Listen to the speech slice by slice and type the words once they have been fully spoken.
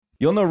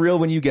You'll know real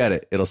when you get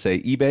it. It'll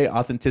say eBay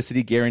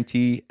Authenticity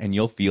Guarantee, and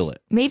you'll feel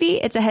it.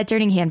 Maybe it's a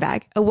head-turning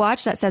handbag, a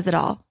watch that says it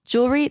all,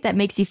 jewelry that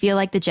makes you feel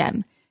like the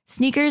gem,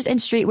 sneakers and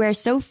streetwear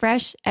so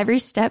fresh, every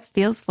step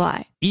feels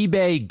fly.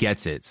 eBay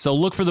gets it. So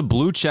look for the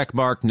blue check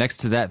mark next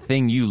to that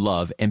thing you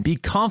love and be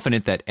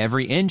confident that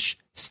every inch,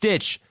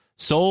 stitch,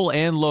 sole,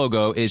 and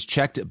logo is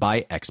checked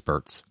by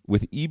experts.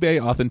 With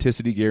eBay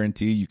Authenticity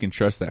Guarantee, you can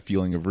trust that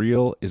feeling of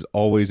real is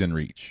always in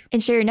reach.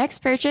 Ensure your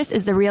next purchase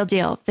is the real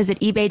deal. Visit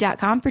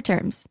ebay.com for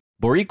terms.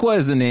 Boricua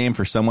is the name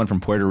for someone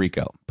from Puerto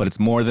Rico, but it's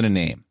more than a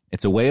name.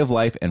 It's a way of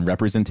life and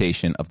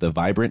representation of the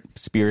vibrant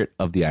spirit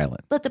of the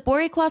island. Let the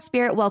Boricua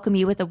spirit welcome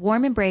you with a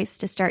warm embrace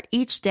to start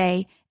each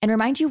day and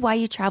remind you why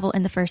you travel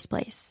in the first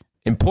place.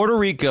 In Puerto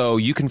Rico,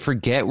 you can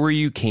forget where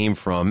you came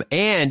from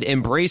and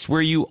embrace where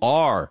you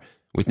are.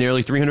 With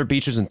nearly 300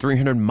 beaches and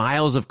 300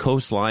 miles of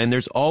coastline,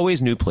 there's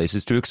always new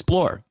places to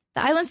explore.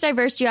 The island's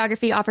diverse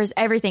geography offers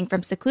everything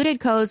from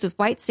secluded coves with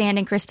white sand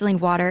and crystalline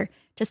water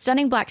to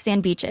stunning black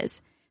sand beaches.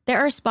 There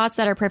are spots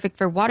that are perfect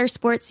for water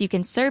sports. You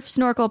can surf,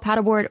 snorkel,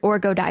 paddleboard, or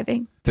go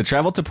diving. To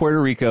travel to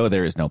Puerto Rico,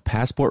 there is no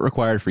passport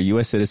required for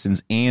U.S.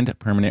 citizens and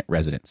permanent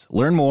residents.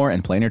 Learn more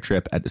and plan your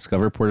trip at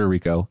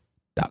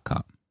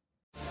discoverpuertorico.com.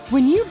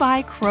 When you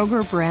buy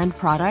Kroger brand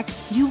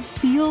products, you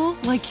feel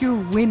like you're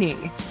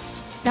winning.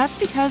 That's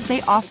because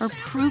they offer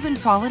proven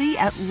quality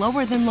at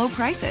lower than low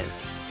prices.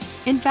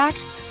 In fact,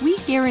 we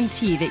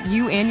guarantee that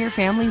you and your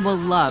family will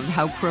love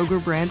how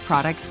Kroger brand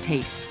products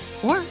taste,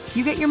 or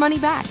you get your money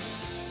back.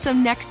 So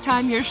next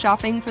time you're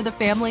shopping for the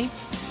family,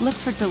 look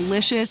for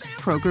delicious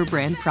Kroger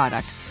brand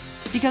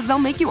products, because they'll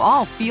make you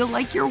all feel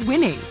like you're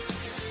winning.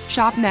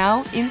 Shop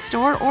now,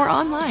 in-store, or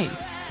online.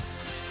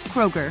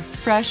 Kroger,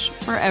 fresh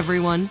for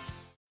everyone.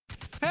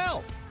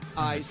 Help!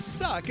 I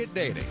suck at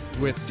dating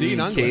with Dean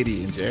Ungler,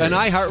 Katie, and Jared. an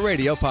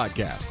iHeartRadio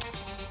podcast.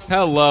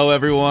 Hello,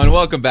 everyone.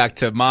 Welcome back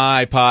to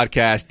my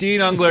podcast,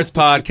 Dean Unglert's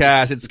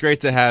podcast. It's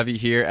great to have you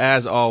here.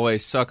 As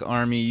always, Suck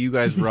Army, you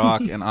guys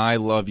rock, and I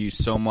love you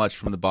so much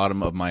from the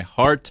bottom of my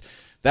heart.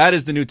 That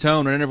is the new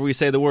tone. Whenever we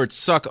say the word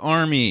Suck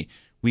Army,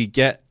 we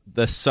get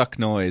the suck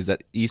noise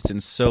that Easton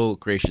so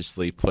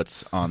graciously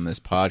puts on this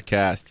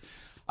podcast.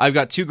 I've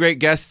got two great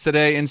guests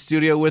today in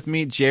studio with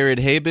me, Jared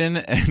Haben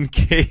and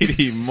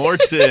Katie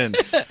Morton.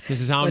 This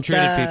is how I'm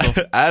treated,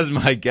 people. As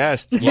my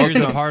guests. Years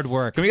of hard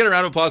work. Can we get a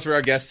round of applause for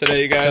our guests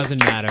today, you guys? Doesn't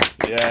matter.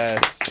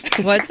 Yes.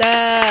 What's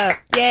up?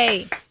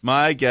 Yay.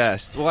 My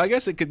guest. Well, I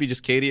guess it could be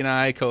just Katie and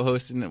I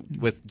co-hosting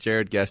with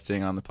Jared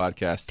guesting on the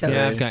podcast today.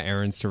 Yeah, I've got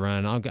errands to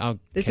run.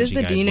 This catch is you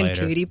the guys Dean later. and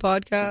Katie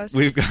podcast.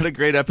 We've got a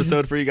great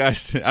episode for you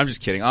guys. I'm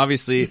just kidding.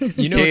 Obviously,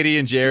 Katie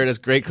and Jared as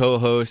great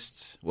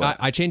co-hosts.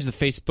 I changed the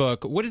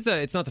Facebook. What is the?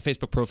 It's not the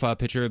Facebook profile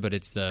picture, but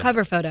it's the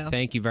Cover photo.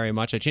 Thank you very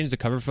much. I changed the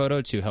cover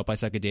photo to "Help I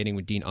Suck at Dating"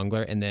 with Dean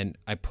Ungler, and then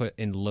I put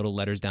in little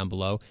letters down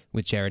below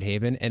with Jared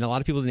Haben. And a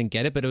lot of people didn't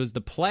get it, but it was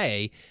the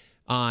play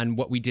on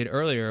what we did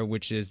earlier,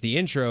 which is the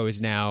intro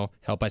is now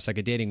 "Help I Suck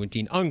at Dating" with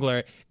Dean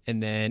Ungler,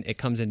 and then it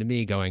comes into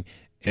me going.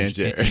 And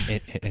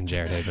Jared. And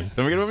Jared Haben.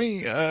 Don't forget about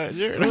me,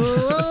 Jared.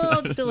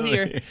 I'm still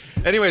here.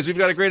 Anyways, we've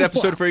got a great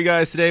episode for you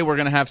guys today. We're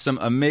going to have some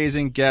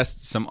amazing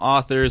guests, some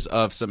authors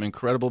of some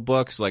incredible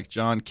books, like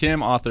John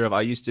Kim, author of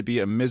I Used to Be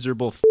a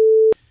Miserable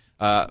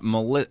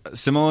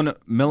Simone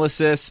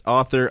Milasas,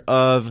 author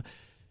of...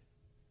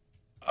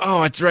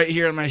 Oh, it's right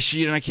here on my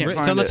sheet, and I can't find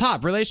it. It's on the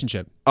top,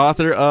 Relationship.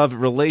 Author of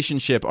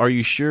Relationship. Are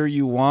you sure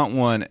you want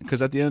one?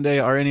 Because at the end of the day,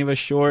 are any of us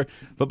sure?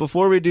 But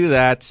before we do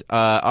that,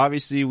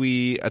 obviously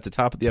we, at the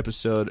top of the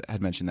episode,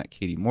 had mentioned that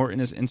Katie Morton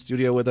is in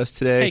studio with us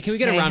today. Hey, can we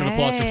get a round of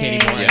applause for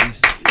Katie Morton? Yes.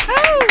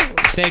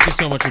 Thank you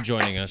so much for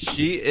joining us.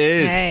 She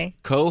is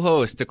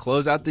co-host to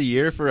close out the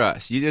year for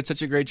us. You did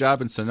such a great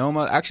job in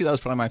Sonoma. Actually, that was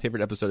probably my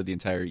favorite episode of the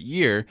entire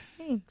year.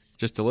 Thanks.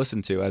 Just to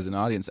listen to as an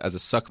audience, as a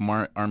Suck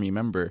Army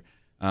member.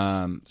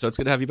 So it's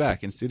good to have you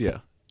back in studio.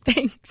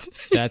 Thanks.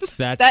 That's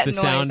That the noise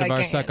sound I of our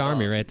can't Suck handle.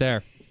 Army right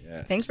there.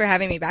 Yes. Thanks for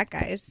having me back,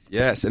 guys.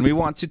 Yes, and we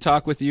want to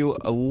talk with you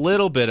a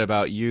little bit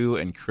about you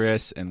and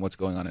Chris and what's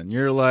going on in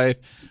your life.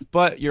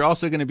 But you're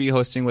also going to be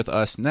hosting with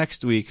us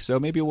next week, so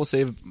maybe we'll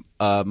save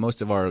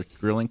most of our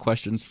grilling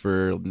questions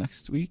for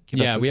next week. if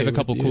Yeah, that's we have okay a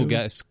couple with cool you.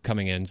 guests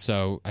coming in,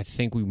 so I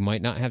think we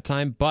might not have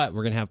time, but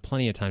we're going to have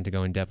plenty of time to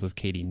go in depth with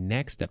Katie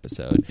next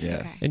episode.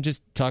 Yes. Okay. And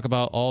just talk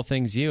about all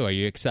things you. Are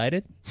you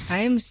excited? I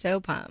am so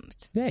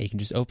pumped. Yeah, you can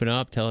just open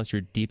up, tell us your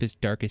deepest,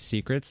 darkest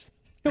secrets.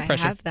 No I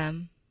pressure. have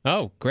them.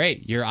 Oh,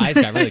 great. Your eyes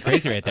got really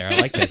crazy right there. I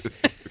like this.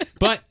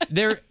 But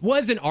there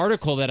was an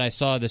article that I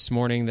saw this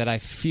morning that I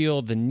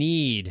feel the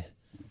need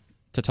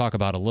to talk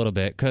about a little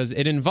bit because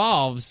it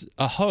involves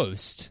a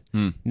host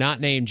not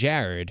named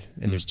Jared,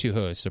 and there's two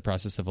hosts, a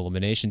process of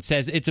elimination,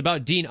 says it's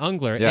about Dean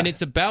Ungler, Yeah. and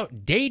it's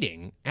about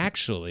dating,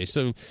 actually.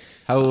 So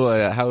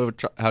How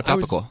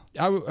topical?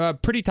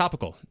 pretty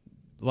topical.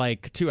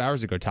 Like 2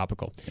 hours ago,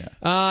 topical.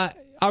 Yeah.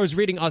 I was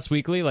reading Us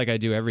Weekly like I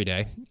do every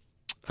day.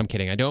 I'm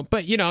kidding, I don't.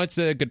 But, it's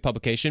a good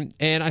publication.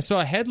 And I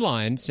saw a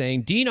headline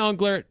saying, Dean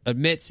Ungler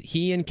admits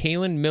he and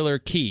Kaylin Miller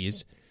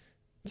Keys,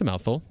 it's a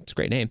mouthful, it's a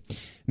great name,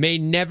 may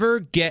never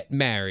get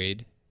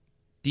married.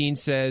 Dean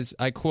says,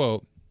 I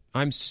quote,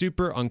 I'm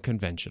super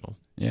unconventional.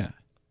 Yeah.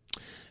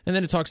 And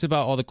then it talks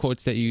about all the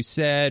quotes that you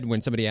said.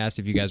 When somebody asked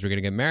if you guys were going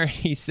to get married,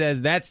 he says,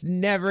 that's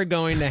never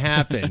going to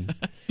happen.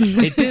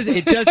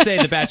 It does say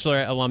the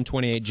Bachelorette alum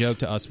 28 joke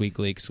to Us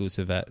Weekly,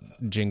 exclusive at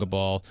Jingle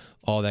Ball,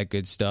 all that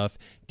good stuff.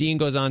 Dean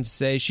goes on to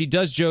say, she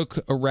does joke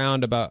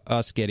around about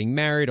us getting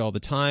married all the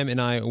time,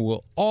 and I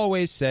will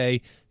always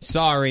say,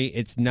 sorry,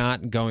 it's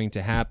not going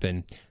to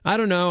happen. I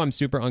don't know, I'm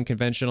super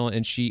unconventional,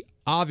 and she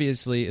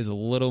obviously is a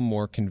little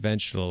more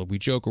conventional. We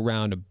joke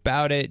around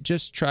about it,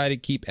 just try to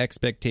keep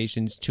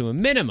expectations to a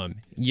minimum,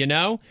 you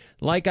know?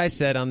 Like I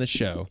said on the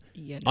show,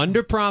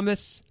 under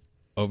promise,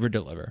 over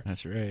deliver.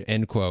 That's right.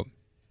 End quote.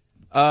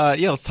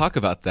 Let's talk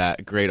about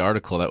that great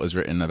article that was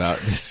written about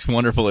this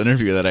wonderful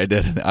interview that I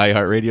did in the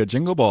iHeartRadio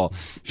Jingle Ball.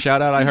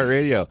 Shout out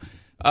iHeartRadio.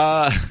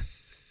 I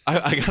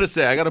gotta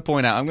say, I gotta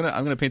point out, I'm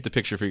gonna paint the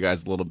picture for you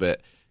guys a little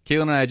bit.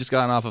 Caitlin and I had just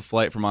gotten off a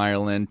flight from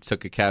Ireland,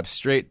 took a cab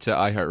straight to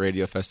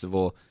iHeartRadio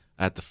Festival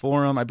at the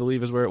Forum, I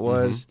believe is where it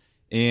was,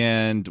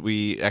 and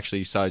we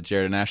actually saw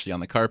Jared and Ashley on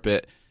the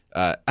carpet.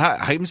 I'm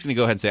just going to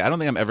go ahead and say I don't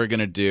think I'm ever going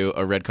to do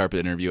a red carpet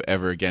interview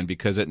ever again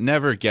because it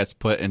never gets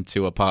put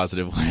into a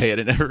positive way and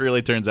it never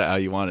really turns out how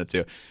you want it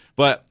to.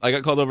 But I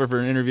got called over for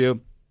an interview.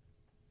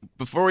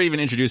 Before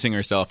even introducing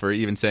herself or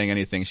even saying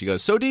anything, she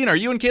goes, so Dean, are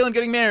you and Caitlin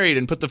getting married?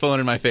 And put the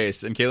phone in my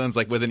face. And Caitlin's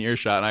like within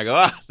earshot. And I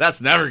go,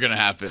 that's never going to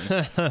happen.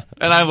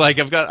 And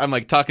I'm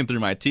like talking through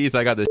my teeth.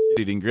 I got this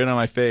eating grin on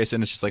my face.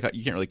 And it's just like,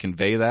 you can't really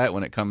convey that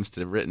when it comes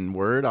to written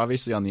word,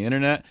 obviously on the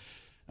internet.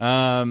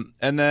 And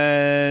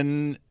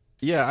then,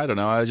 yeah, I don't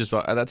know.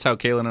 That's how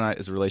Caitlin and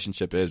I's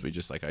relationship is. We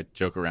just I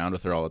joke around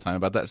with her all the time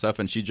about that stuff.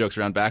 And she jokes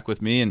around back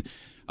with me. And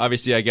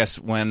obviously, I guess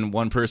when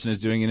one person is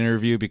doing an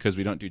interview, because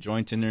we don't do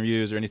joint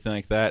interviews or anything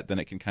like that, then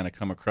it can kind of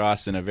come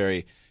across in a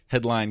very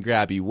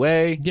headline-grabby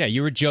way. Yeah,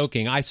 you were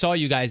joking. I saw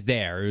you guys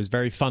there. It was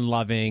very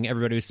fun-loving.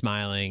 Everybody was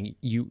smiling.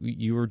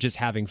 You were just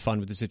having fun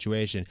with the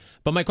situation.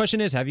 But my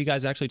question is, have you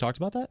guys actually talked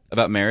about that?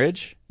 About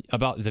marriage?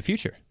 About the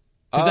future?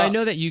 Because I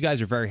know that you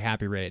guys are very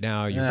happy right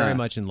now. You're very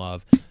much in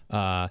love.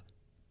 Well,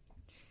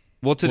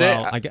 today...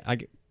 Well,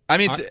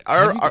 our relationship.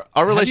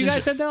 Have you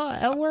guys said the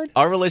L word?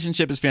 Our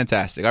relationship is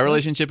fantastic. Our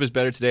relationship is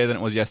better today than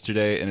it was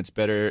yesterday, and it's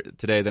better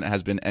today than it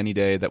has been any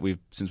day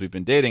since we've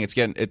been dating.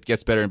 It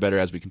gets better and better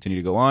as we continue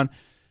to go on.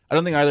 I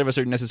don't think either of us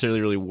are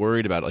necessarily really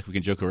worried about it. Like we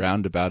can joke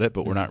around about it,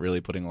 but we're not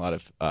really putting a lot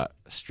of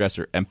stress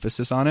or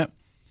emphasis on it.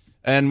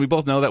 And we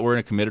both know that we're in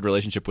a committed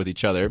relationship with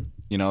each other.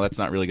 You know, that's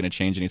not really going to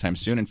change anytime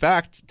soon. In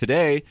fact,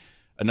 today,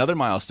 another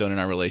milestone in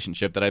our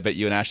relationship that I bet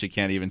you and Ashley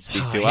can't even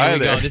speak to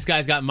either. Here we go. This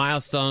guy's got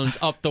milestones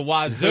up the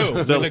wazoo.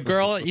 With a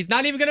girl he's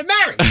not even going to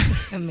marry.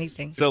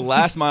 Amazing. So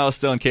last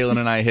milestone Caitlin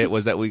and I hit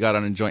was that we got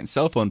on a joint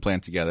cell phone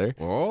plan together.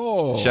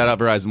 Oh. Shout out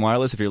Verizon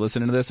Wireless. If you're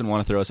listening to this and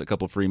want to throw us a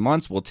couple free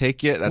months, we'll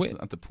take it. That's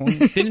not the point.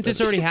 Didn't this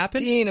already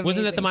happen? Dean,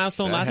 Wasn't that the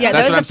milestone last Yeah,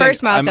 time? that was the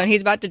first milestone.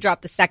 He's about to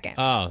drop the second.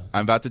 Oh.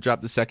 I'm about to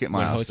drop the second My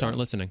milestone. hosts aren't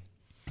listening.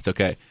 It's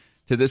okay.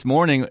 To this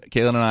morning,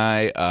 Caitlin and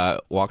I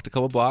walked a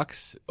couple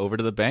blocks over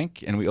to the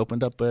bank, and we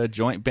opened up a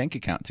joint bank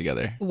account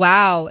together.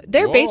 Wow.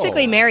 They're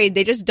basically married.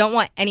 They just don't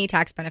want any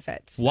tax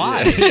benefits. Why?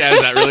 Yeah,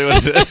 is that really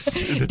what it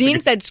is?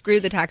 Dean said, screw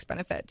the tax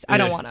benefits. I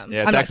don't want them.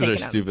 Yeah, I'm taxes not are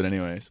taking them. stupid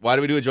anyways. Why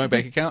do we do a joint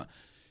bank account?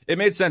 It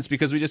made sense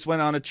because we just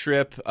went on a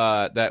trip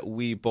that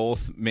we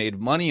both made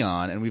money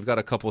on, and we've got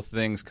a couple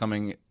things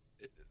coming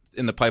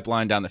in the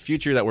pipeline down the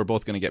future that we're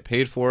both going to get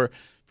paid for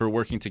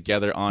working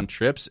together on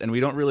trips, and we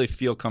don't really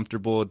feel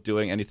comfortable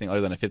doing anything other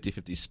than a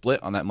 50-50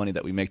 split on that money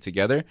that we make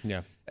together.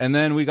 Yeah. And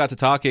then we got to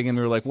talking, and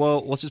we were like,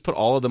 well, let's just put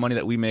all of the money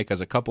that we make as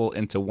a couple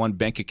into one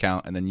bank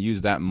account and then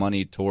use that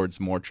money towards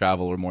more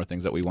travel or more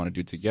things that we want to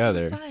do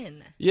together. So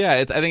fun. Yeah,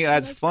 I think it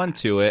adds fun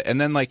to it.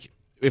 And then,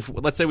 if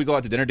let's say we go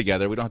out to dinner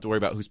together, we don't have to worry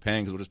about who's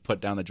paying because we'll just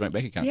put down the joint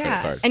bank account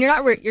credit card.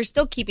 And you're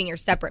still keeping your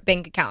separate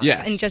bank accounts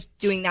and just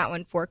doing that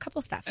one for a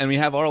couple stuff. And we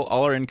have all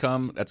our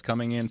income that's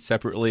coming in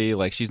separately.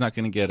 Like she's not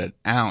going to get an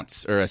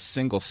ounce or a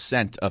single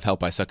cent of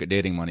Help I Suck at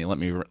Dating money. Let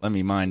me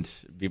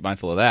be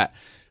mindful of that.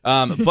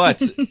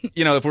 But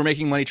if we're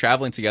making money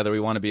traveling together, we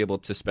want to be able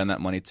to spend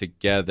that money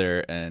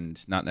together and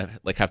not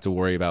have to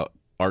worry about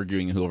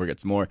arguing whoever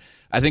gets more.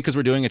 I think because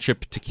we're doing a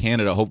trip to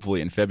Canada, hopefully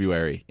in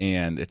February,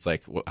 and it's I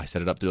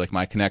set it up through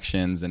my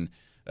connections, and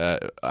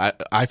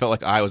I felt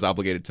like I was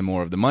obligated to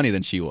more of the money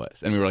than she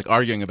was, and we were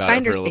arguing about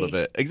it for a little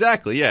bit.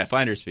 Exactly, yeah,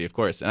 finder's fee, of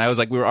course. And I was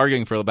we were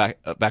arguing for back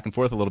and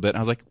forth a little bit. And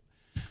I was like,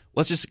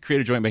 let's just create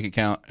a joint bank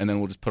account, and then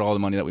we'll just put all the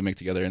money that we make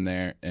together in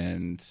there,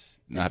 and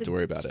not have to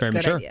worry about it. Very Good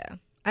mature. idea.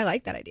 I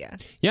like that idea.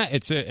 Yeah,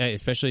 it's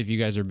especially if you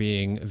guys are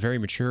being very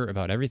mature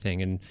about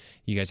everything, and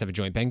you guys have a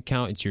joint bank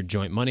account. It's your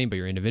joint money, but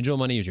your individual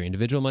money is your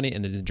individual money,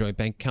 and then the joint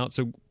bank account.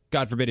 So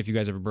God forbid, if you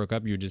guys ever broke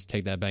up, you would just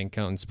take that bank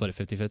account and split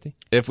it 50-50?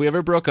 If we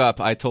ever broke up,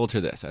 I told her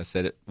this. I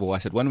said,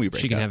 when we break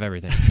up. She can have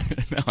everything.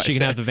 No, she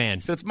can have the van.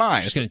 So it's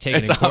mine. She's going to take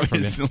it in court from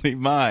you. It's obviously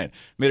mine.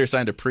 Made her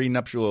sign a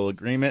prenuptial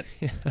agreement.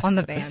 On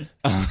the van.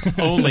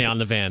 Only on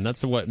the van.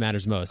 That's what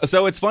matters most.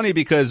 So it's funny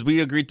because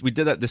we agreed, we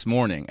did that this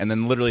morning, and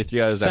then literally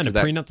 3 hours Signed after a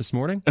that. prenup this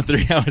morning?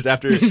 3 hours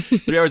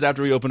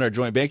after we opened our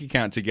joint bank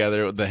account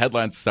together, the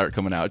headlines start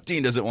coming out.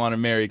 Dean doesn't want to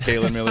marry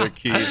Kaylin Miller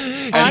Keys.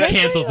 And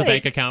cancels the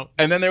bank account.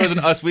 And then there was an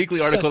Us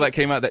Weekly article that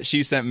came out that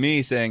she sent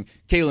me saying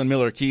Kaylin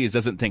Miller Keys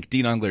doesn't think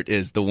Dean Unglert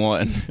is the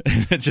one.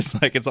 It's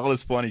just like, it's all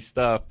this funny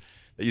stuff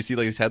that you see,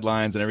 like these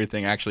headlines and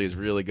everything actually is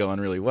really going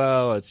really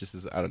well. It's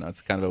just, I don't know,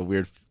 it's kind of a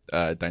weird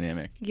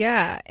dynamic.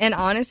 Yeah. And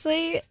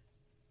honestly,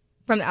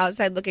 from the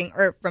outside looking,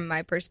 or from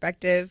my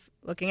perspective,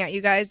 looking at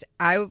you guys,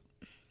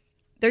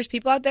 there's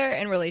people out there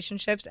in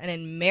relationships and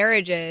in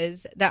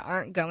marriages that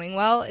aren't going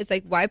well. It's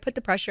like, why put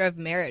the pressure of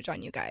marriage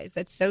on you guys?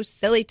 That's so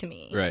silly to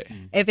me. Right.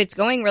 If it's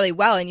going really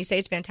well and you say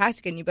it's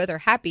fantastic and you both are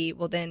happy,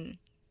 well then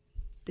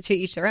to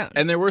each their own.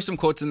 And there were some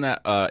quotes in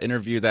that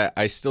interview that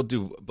I still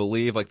do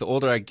believe. Like the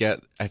older I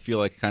get, I feel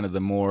like kind of the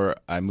more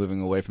I'm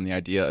moving away from the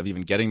idea of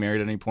even getting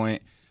married at any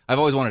point. I've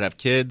always wanted to have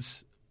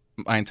kids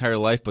my entire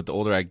life, but the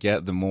older I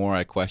get, the more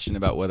I question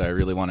about whether I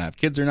really want to have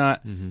kids or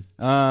not. Mm-hmm.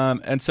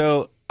 And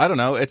so I don't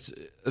know. It's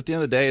at the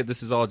end of the day,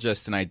 this is all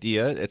just an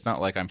idea. It's not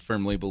like I'm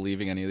firmly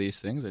believing any of these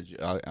things.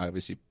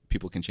 Obviously,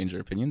 people can change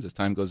their opinions as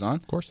time goes on.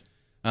 Of course.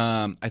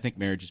 I think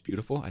marriage is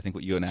beautiful. I think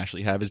what you and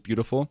Ashley have is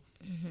beautiful.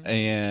 Mm-hmm.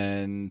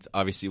 And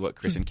obviously what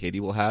Chris and Katie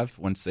will have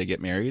once they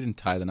get married and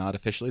tie the knot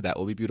officially, that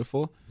will be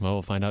beautiful. Well,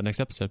 we'll find out next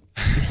episode.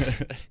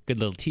 Good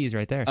little tease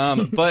right there.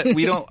 But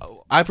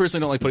I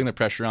personally don't like putting the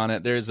pressure on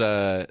it.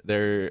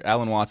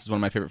 Alan Watts is one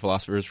of my favorite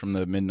philosophers from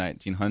the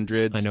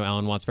mid-1900s. I know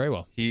Alan Watts very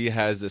well. He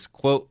has this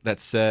quote that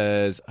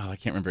says, I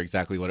can't remember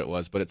exactly what it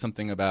was, but it's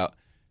something about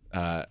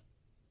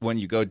when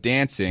you go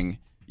dancing,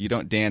 you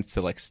don't dance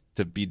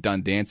to be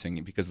done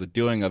dancing, because the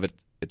doing of it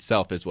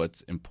itself is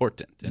what's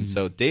important. And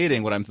so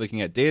dating, what I'm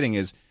looking at dating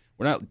is,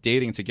 we're not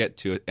dating to get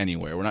to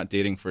anywhere. We're not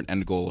dating for an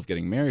end goal of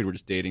getting married. We're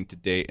just dating to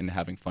date and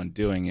having fun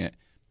doing it.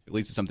 It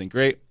leads to something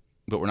great,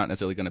 but we're not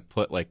necessarily going to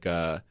put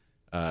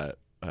I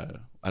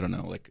don't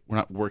know, like we're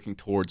not working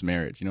towards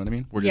marriage. You know what I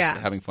mean? We're just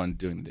having fun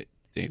doing the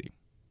dating.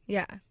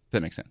 Yeah.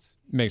 That makes sense.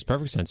 Makes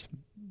perfect sense.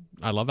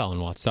 I love Alan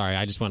Watts. Sorry,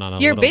 I just went on a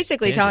You're little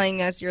basically tangent.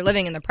 telling us you're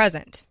living in the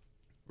present.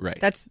 Right.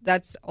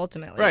 That's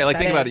ultimately right. Like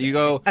that think about it. You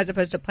go as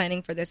opposed to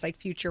planning for this like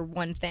future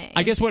one thing.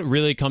 I guess what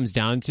really comes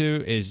down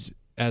to is,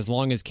 as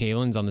long as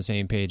Kaylin's on the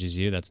same page as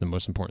you, that's the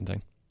most important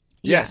thing.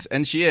 Yes,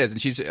 and she is,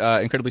 and she's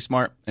incredibly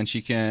smart, and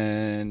she's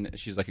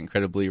like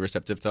incredibly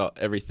receptive to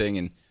everything,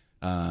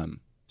 and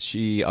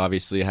she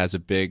obviously has a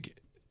big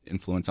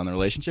influence on the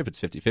relationship. It's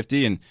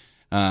 50-50,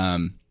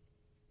 and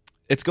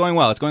it's going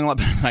well. It's going a lot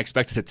better than I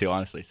expected it to,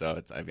 honestly. So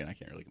I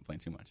can't really complain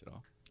too much at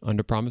all.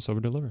 Under promise,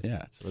 over deliver.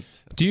 Yeah. That's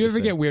Do you ever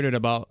get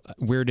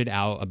weirded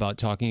out about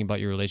talking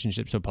about your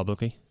relationship so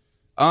publicly?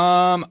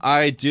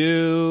 I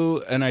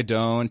do, and I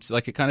don't.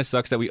 Like, it kind of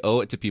sucks that we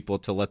owe it to people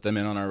to let them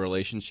in on our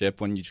relationship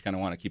when you just kind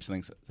of want to keep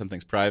some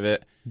things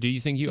private. Do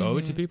you think you owe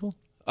it to people?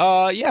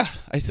 Yeah,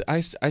 I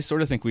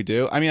sort of think we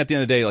do. I mean, at the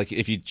end of the day, like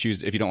if you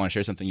don't want to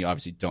share something, you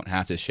obviously don't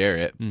have to share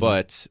it. Mm-hmm.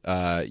 But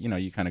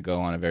you kind of go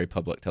on a very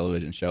public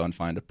television show and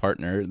find a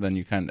partner, then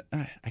you kind of,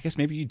 I guess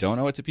maybe you don't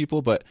owe it to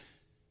people. But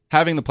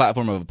having the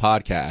platform of a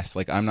podcast,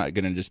 like I'm not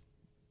going to just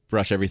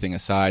brush everything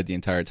aside the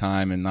entire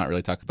time and not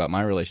really talk about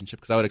my relationship,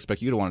 because I would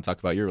expect you to want to talk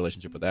about your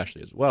relationship with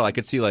Ashley as well. I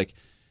could see, like,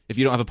 if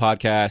you don't have a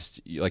podcast,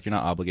 you're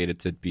not obligated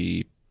to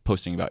be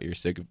posting about your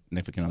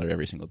significant other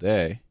every single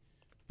day.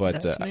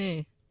 But that's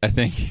me. I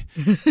think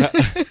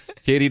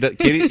Katie,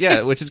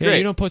 yeah, which is great.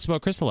 You don't post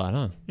about Chris a lot,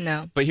 huh?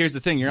 No. But here's the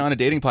thing: you're on a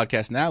dating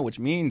podcast now, which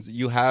means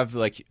you have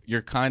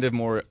you're kind of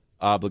more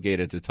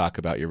obligated to talk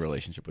about your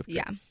relationship with Chris.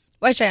 Yeah,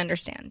 which I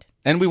understand.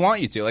 And we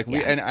want you to,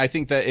 and I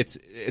think that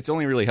it's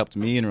only really helped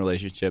me in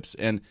relationships,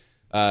 and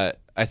I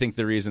think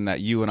the reason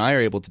that you and I are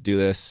able to do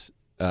this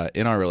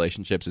in our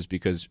relationships is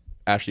because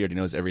Ashley already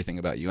knows everything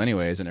about you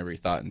anyways, and every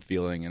thought and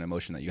feeling and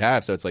emotion that you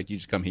have. So it's like you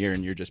just come here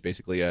and you're just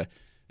basically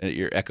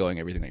you're echoing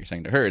everything that you're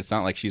saying to her. It's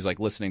not like she's like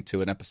listening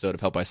to an episode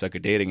of Help I Suck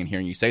at Dating and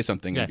hearing you say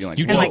something and being like,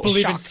 you whoa. don't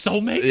believe shocked. in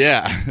soulmates?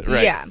 Yeah,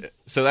 right. Yeah.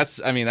 So that's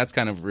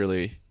kind of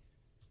really.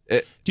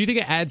 Do you think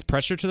it adds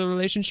pressure to the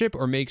relationship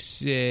or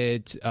makes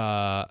it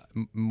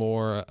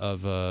more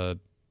of a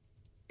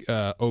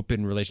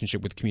open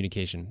relationship with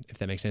communication, if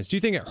that makes sense? Do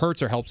you think it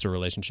hurts or helps a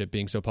relationship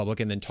being so public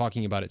and then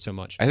talking about it so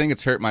much? I think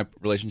it's hurt my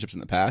relationships in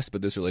the past,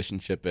 but this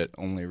relationship, it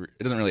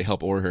doesn't really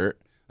help or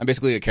hurt. I'm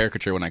basically a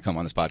caricature when I come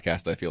on this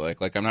podcast, I feel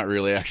like I'm not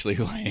really actually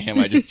who I am.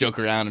 I just joke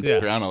around and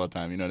joke around all the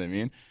time. You know what I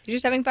mean? You're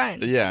just having fun.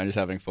 Yeah, I'm just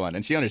having fun.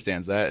 And she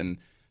understands that. And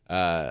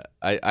I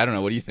don't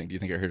know. What do you think? Do you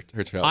think it hurts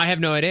or helps? I have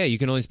no idea. You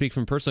can only speak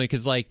from personally,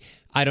 because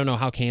I don't know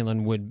how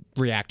Kaylin would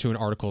react to an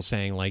article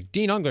saying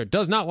Dean Unglert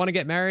does not want to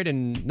get married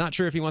and not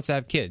sure if he wants to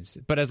have kids.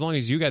 But as long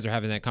as you guys are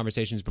having that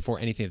conversations before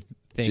anything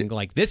thing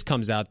like this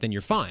comes out, then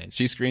you're fine.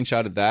 She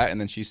screenshotted that, and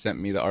then she sent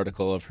me the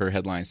article of her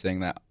headline saying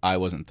that I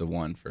wasn't the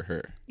one for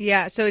her.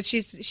 Yeah, so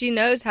she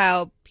knows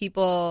how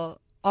people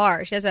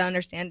are. She has an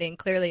understanding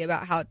clearly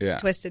about how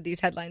twisted these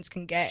headlines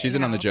can get. She's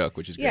in on the joke,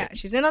 which is great. Yeah,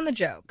 she's in on the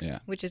joke, Yeah.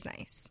 which is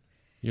nice.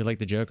 You're like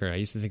the Joker. I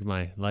used to think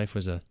my life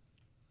was a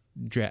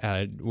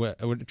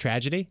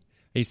tragedy.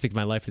 I used to think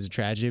my life was a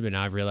tragedy, but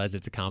now I've realized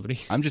it's a comedy.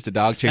 I'm just a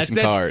dog chasing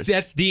cars.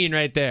 That's Dean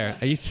right there.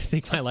 I used to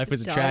think my life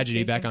was a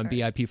tragedy back on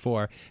cars.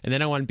 BIP4, and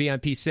then I won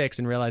BIP6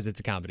 and realized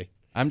it's a comedy.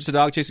 I'm just a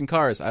dog chasing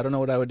cars. I don't know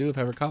what I would do if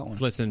I ever caught one.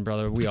 Listen,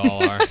 brother, we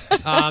all are.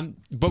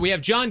 But we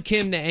have John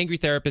Kim, the angry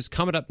therapist,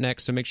 coming up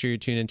next, so make sure you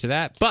tune into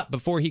that. But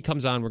before he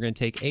comes on, we're going to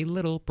take a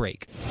little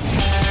break.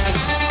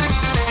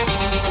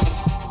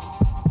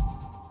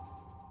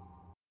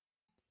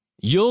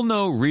 You'll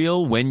know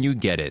real when you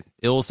get it.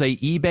 It'll say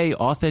eBay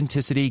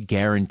Authenticity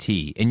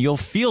Guarantee, and you'll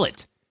feel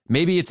it.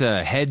 Maybe it's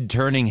a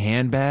head-turning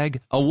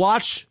handbag, a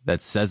watch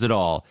that says it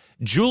all,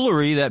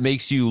 jewelry that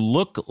makes you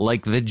look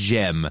like the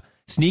gem,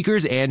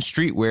 sneakers and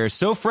streetwear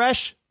so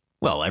fresh,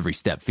 well, every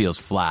step feels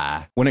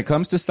fly. When it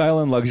comes to style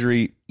and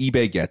luxury,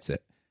 eBay gets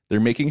it. They're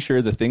making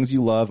sure the things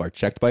you love are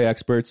checked by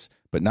experts,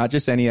 but not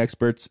just any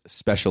experts,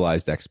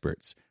 specialized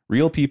experts.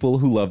 Real people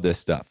who love this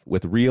stuff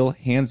with real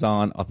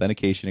hands-on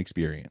authentication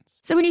experience.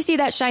 So when you see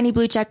that shiny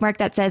blue check mark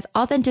that says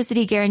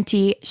Authenticity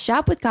Guarantee,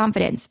 shop with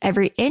confidence.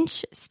 Every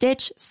inch,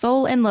 stitch,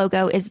 sole, and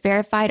logo is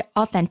verified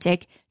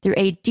authentic through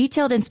a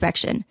detailed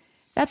inspection.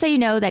 That's how you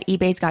know that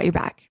eBay's got your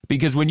back.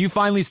 Because when you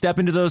finally step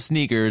into those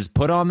sneakers,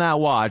 put on that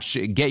watch,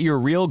 get your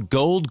real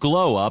gold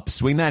glow up,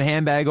 swing that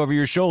handbag over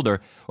your shoulder,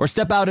 or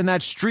step out in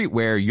that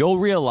streetwear, you'll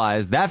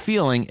realize that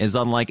feeling is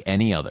unlike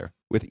any other.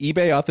 With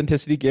eBay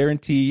Authenticity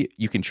Guarantee,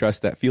 you can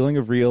trust that feeling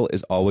of real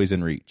is always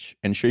in reach.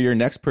 Ensure your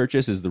next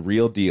purchase is the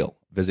real deal.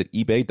 Visit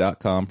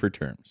ebay.com for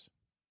terms.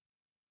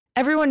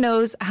 Everyone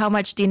knows how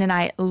much Dean and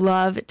I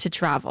love to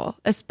travel,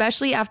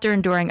 especially after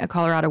enduring a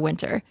Colorado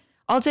winter.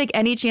 I'll take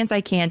any chance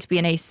I can to be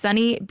in a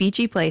sunny,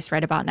 beachy place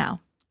right about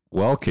now.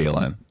 Well,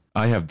 Kaylin,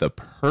 I have the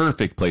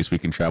perfect place we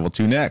can travel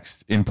to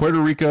next. In Puerto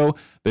Rico,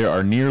 there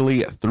are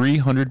nearly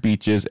 300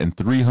 beaches and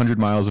 300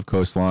 miles of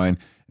coastline.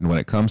 And when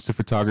it comes to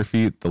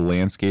photography, the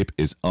landscape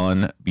is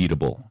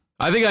unbeatable.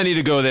 I think I need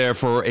to go there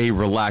for a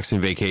relaxing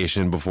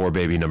vacation before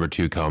baby number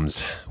 2 comes,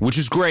 which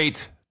is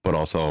great, but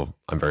also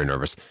I'm very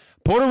nervous.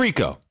 Puerto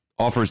Rico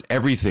offers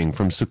everything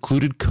from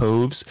secluded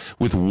coves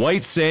with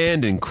white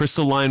sand and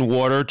crystalline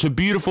water to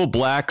beautiful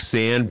black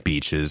sand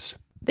beaches.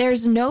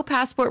 There's no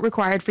passport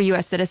required for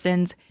U.S.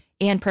 citizens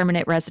and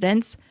permanent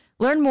residents.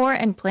 Learn more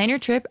and plan your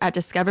trip at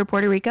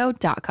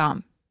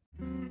discoverpuertorico.com.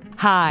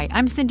 Hi,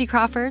 I'm Cindy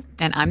Crawford,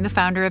 and I'm the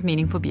founder of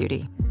Meaningful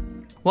Beauty.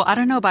 Well, I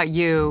don't know about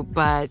you,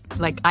 but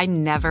I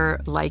never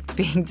liked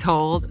being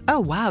told, oh,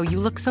 wow, you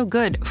look so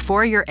good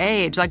for your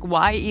age.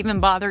 Why even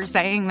bother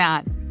saying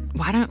that?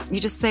 Why don't you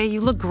just say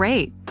you look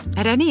great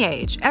at any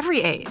age,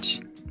 every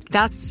age?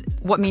 That's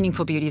what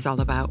Meaningful Beauty is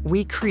all about.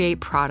 We create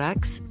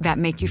products that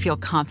make you feel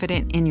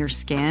confident in your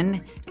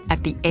skin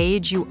at the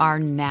age you are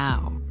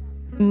now.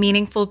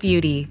 Meaningful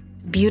Beauty.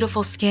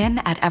 Beautiful skin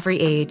at every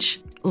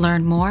age.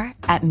 Learn more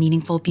at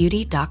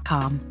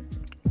meaningfulbeauty.com.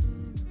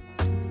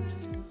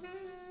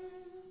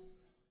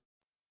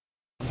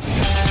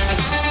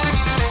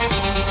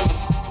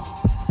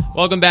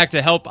 Welcome back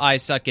to Help I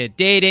Suck at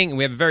Dating.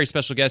 We have a very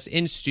special guest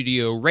in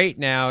studio right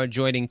now,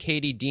 joining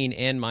Katie, Dean,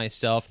 and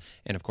myself,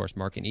 and of course,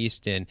 Mark and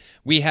Easton.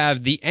 We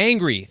have the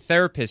angry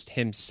therapist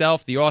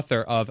himself, the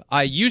author of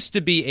I Used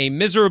to Be a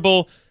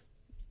Miserable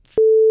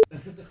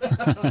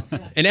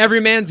An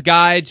Everyman's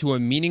Guide to a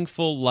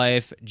Meaningful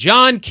Life.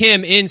 John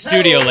Kim in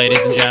studio, ladies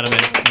and gentlemen.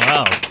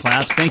 Wow,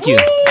 claps. Thank you.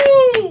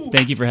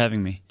 Thank you for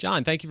having me.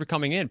 John, thank you for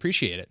coming in.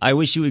 Appreciate it. I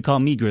wish you would call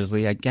me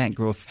Grizzly. I can't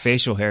grow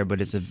facial hair,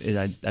 but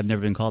I've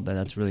never been called that.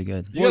 That's really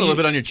good. You got a little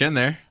bit on your chin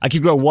there. I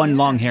could grow one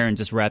long hair and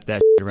just wrap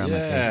that around my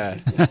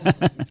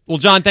face. Well,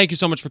 John, thank you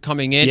so much for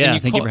coming in. Yeah,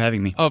 thank you for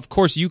having me. Of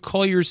course, you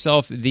call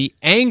yourself the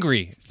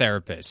angry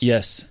therapist.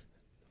 Yes.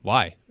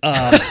 Why?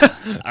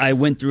 I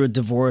went through a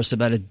divorce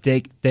about a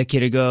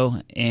decade ago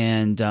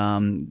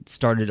and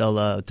started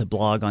to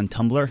blog on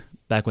Tumblr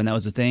back when that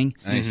was a thing.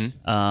 Nice.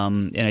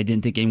 And I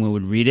didn't think anyone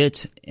would read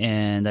it.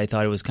 And I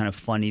thought it was kind of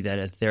funny that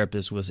a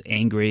therapist was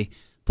angry.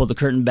 Pulled the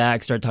curtain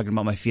back, started talking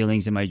about my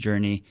feelings and my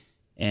journey.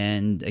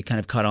 And it kind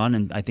of caught on.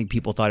 And I think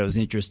people thought it was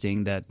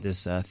interesting that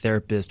this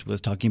therapist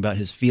was talking about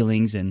his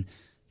feelings and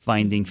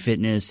finding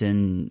fitness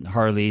and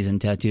Harleys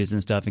and tattoos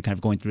and stuff and kind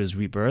of going through his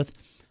rebirth.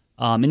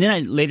 And then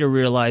I later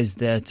realized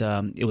that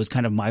it was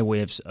kind of my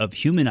way of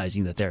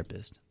humanizing the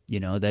therapist,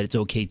 that it's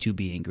okay to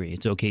be angry.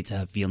 It's okay to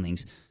have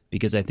feelings.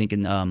 Because I think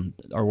in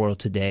our world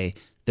today,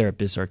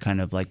 therapists are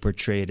kind of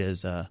portrayed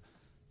as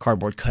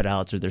cardboard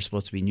cutouts, or they're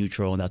supposed to be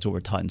neutral, and that's what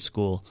we're taught in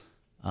school.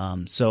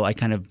 So I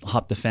kind of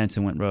hopped the fence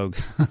and went rogue.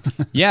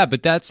 Yeah,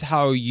 but that's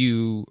how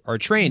you are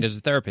trained as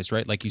a therapist,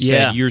 right? Like you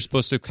said, you're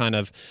supposed to kind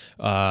of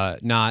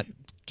not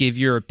give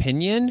your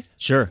opinion.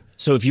 Sure.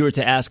 So if you were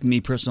to ask me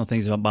personal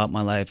things about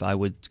my life, I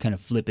would kind of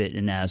flip it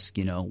and ask,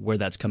 where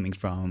that's coming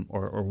from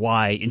or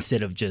why,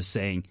 instead of just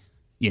saying,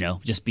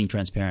 just being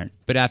transparent.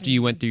 But after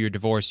you went through your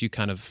divorce, you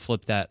kind of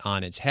flipped that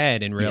on its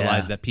head and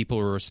realized that people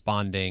were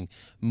responding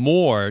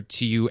more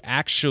to you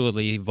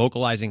actually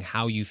vocalizing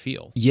how you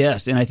feel.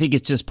 Yes, and I think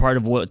it's just part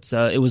of what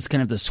it was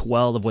kind of the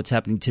swell of what's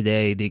happening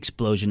today, the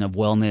explosion of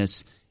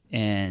wellness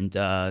and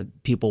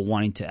people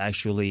wanting to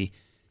actually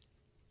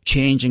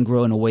change and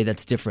grow in a way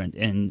that's different.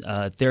 And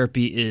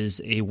therapy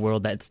is a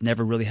world that's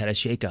never really had a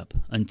shakeup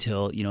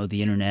until,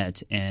 the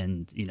internet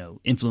and,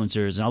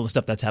 influencers and all the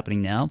stuff that's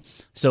happening now.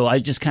 So I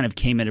just kind of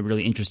came at a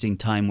really interesting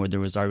time where there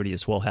was already a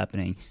swell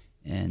happening.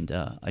 And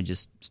I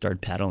just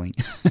started paddling.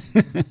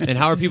 And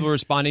how are people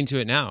responding to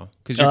it now?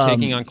 Because you're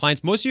taking on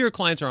clients. Most of your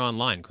clients are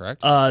online,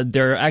 correct?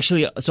 They're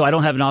actually, so I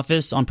don't have an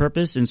office on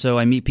purpose. And so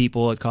I meet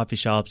people at coffee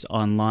shops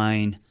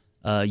online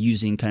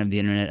using kind of the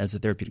internet as a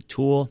therapeutic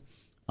tool.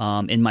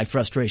 And my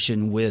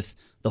frustration with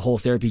the whole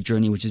therapy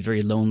journey, which is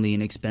very lonely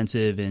and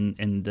expensive,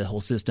 and the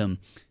whole system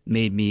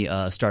made me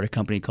start a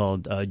company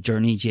called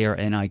Journey,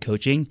 JRNI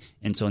Coaching.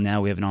 And so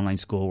now we have an online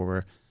school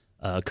where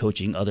we're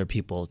coaching other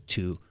people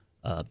to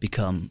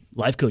become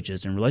life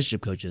coaches and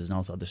relationship coaches and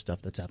all this other stuff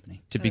that's happening.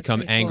 To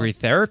become angry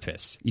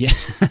therapists. Yeah.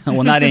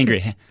 Well, not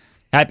angry.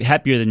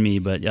 Happier than me,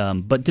 but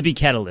to be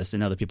catalysts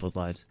in other people's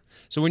lives.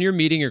 So when you're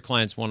meeting your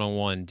clients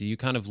one-on-one, do you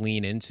kind of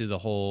lean into the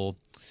whole,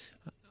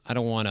 I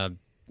don't want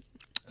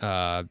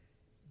to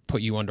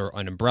put you under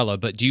an umbrella,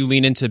 but do you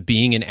lean into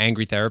being an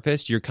angry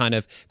therapist? You're kind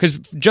of, because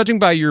judging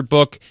by your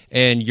book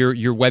and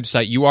your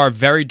website, you are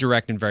very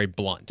direct and very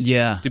blunt.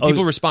 Yeah. Do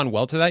people respond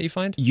well to that, you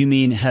find? You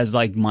mean has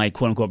like my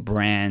quote unquote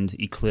brand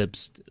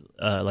eclipsed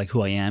like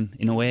who I am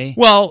in a way?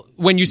 Well,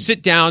 when you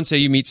sit down, say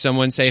you meet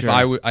someone, say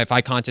Sure. if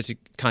I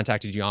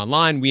contacted you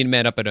online, we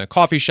met up at a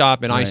coffee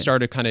shop and I Right.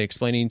 started kind of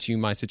explaining to you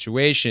my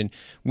situation,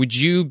 would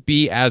you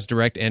be as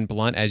direct and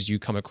blunt as you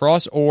come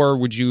across, or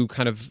would you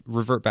kind of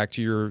revert back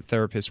to your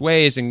therapist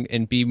ways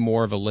and be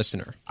more of a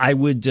listener? I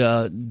would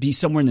be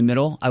somewhere in the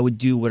middle. I would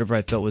do whatever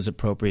I felt was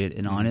appropriate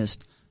and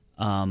honest.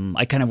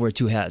 I kind of wear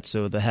two hats,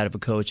 so the hat of a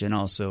coach and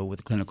also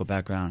with a clinical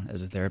background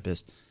as a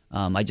therapist.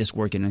 I just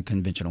work in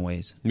unconventional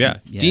ways. Yeah.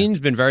 Dean's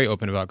been very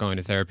open about going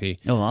to therapy.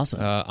 Oh, awesome.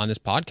 On this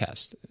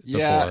podcast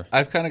Yeah, before.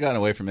 I've kind of gotten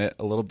away from it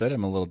a little bit.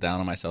 I'm a little down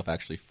on myself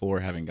actually for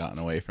having gotten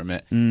away from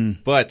it.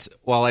 Mm. But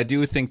while I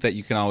do think that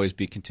you can always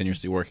be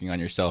continuously working on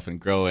yourself and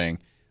growing,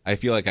 I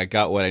feel like I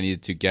got what I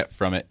needed to get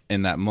from it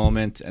in that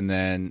moment, and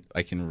then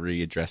I can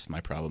readdress my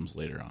problems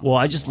later on. Well,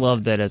 I just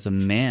love that as a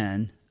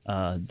man,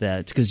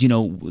 that because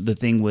the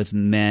thing with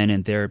men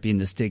and therapy and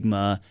the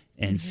stigma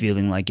and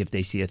feeling like if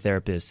they see a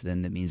therapist,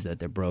 then that means that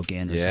they're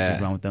broken or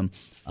something's wrong with them.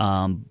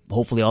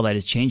 Hopefully, all that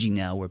is changing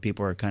now, where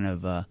people are kind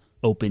of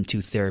open to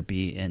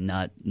therapy and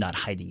not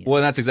hiding it. Well,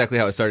 and that's exactly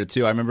how it started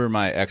too. I remember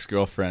my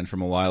ex-girlfriend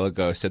from a while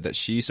ago said that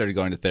she started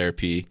going to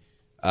therapy,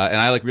 and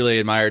I really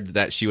admired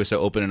that she was so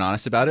open and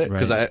honest about it,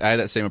 because Right. I had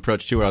that same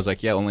approach too, where I was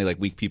like, yeah, only like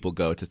weak people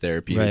go to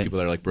therapy, Right. people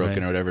that are like broken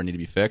Right. or whatever need to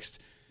be fixed.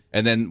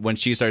 And then when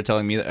she started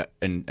telling me that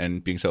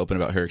and being so open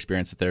about her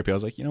experience with therapy, I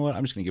was like, you know what,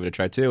 I'm just going to give it a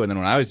try too. And then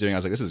when I was doing it, I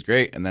was like, this is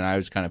great. And then I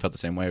was kind of felt the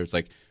same way. It was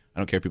like, I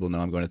don't care if people know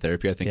I'm going to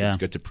therapy. I think Yeah. it's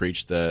good to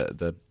preach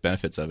the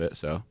benefits of it.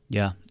 So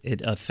Yeah,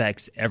 it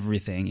affects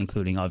everything,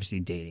 including obviously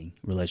dating,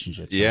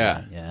 relationships.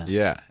 yeah, yeah.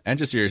 yeah, and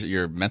just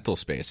your mental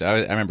space.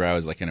 I remember I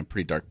was like in a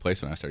pretty dark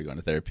place when I started going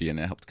to therapy, and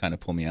it helped kind of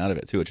pull me out of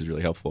it too, which was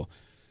really helpful.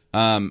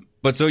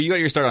 But so you got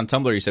your start on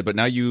Tumblr, you said, but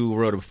now you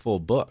wrote a full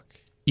book.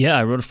 Yeah,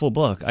 I wrote a full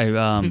book.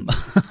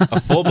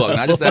 A full book,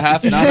 not just not a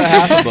half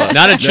a book,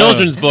 Not a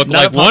children's book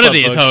not like a one of pop-up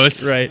these book.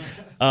 hosts. Right.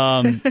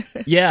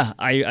 Yeah,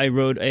 I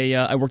wrote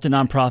I worked a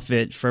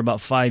nonprofit for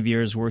about 5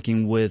 years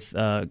working with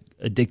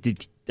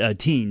addicted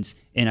teens,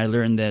 and I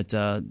learned that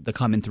the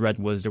common thread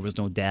was there was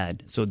no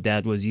dad. So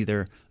dad was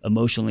either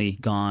emotionally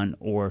gone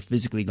or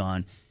physically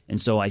gone, and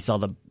so I saw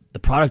the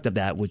product of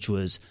that, which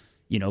was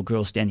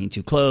girls standing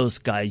too close,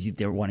 guys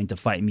either wanting to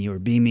fight me or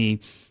be me,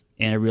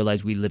 and I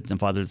realized we lived in a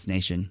fatherless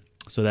nation.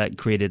 So that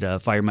created a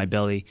fire in my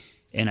belly,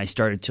 and I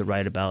started to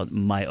write about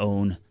my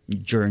own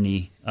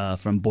journey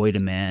from boy to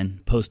man,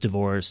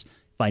 post-divorce,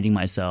 finding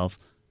myself.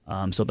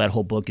 So that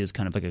whole book is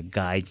kind of like a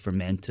guide for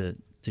men to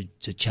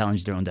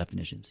challenge their own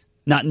definitions.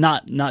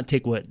 Not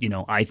take what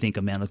I think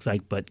a man looks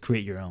like, but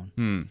create your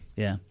own.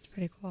 Yeah.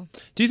 Pretty cool.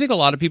 Do you think a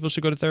lot of people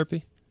should go to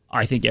therapy?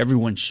 I think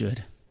everyone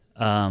should.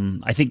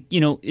 I think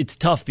it's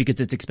tough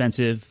because it's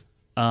expensive,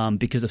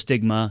 because of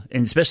stigma,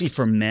 and especially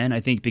for men.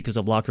 I think because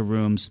of locker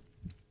rooms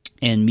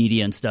and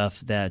media and stuff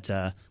that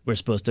we're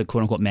supposed to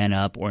quote unquote man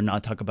up or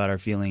not talk about our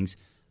feelings.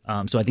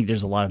 So I think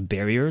there's a lot of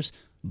barriers,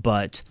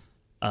 but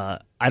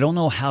I don't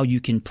know how you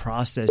can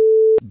process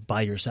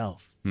by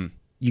yourself.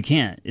 You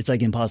can't. It's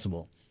like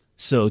impossible.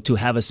 So to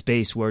have a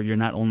space where you're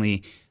not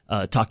only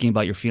talking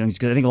about your feelings,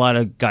 because I think a lot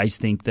of guys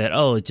think that,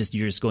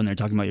 you're just going there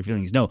talking about your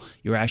feelings. No,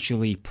 you're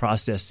actually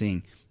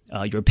processing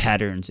your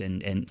patterns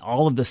and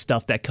all of the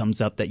stuff that comes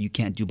up that you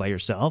can't do by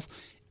yourself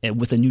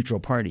with a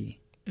neutral party.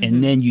 Mm-hmm.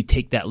 And then you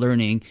take that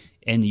learning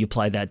and you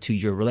apply that to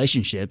your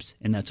relationships,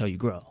 and that's how you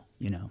grow,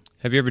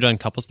 Have you ever done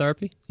couples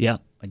therapy? Yeah,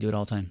 I do it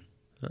all the time.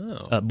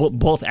 Oh.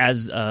 Both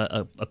as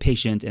a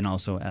patient and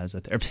also as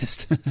a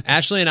therapist.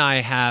 Ashley and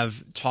I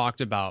have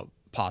talked about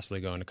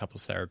possibly go into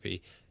couples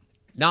therapy.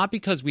 Not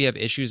because we have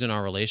issues in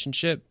our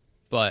relationship,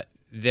 but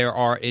there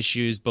are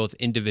issues both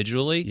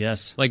individually.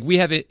 Yes. Like we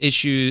have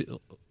issues.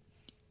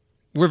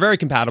 We're very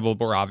compatible,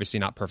 but we're obviously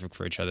not perfect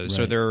for each other.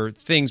 So there are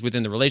things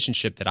within the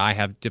relationship that I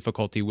have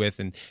difficulty with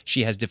and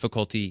she has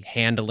difficulty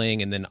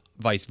handling, and then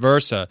vice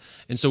versa.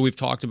 And so we've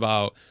talked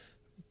about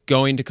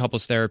going to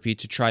couples therapy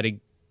to try to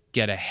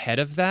get ahead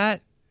of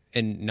that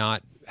and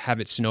not have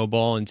it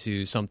snowball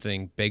into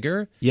something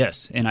bigger.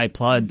 Yes, and I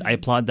applaud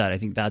that. I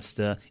think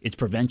it's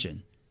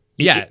prevention.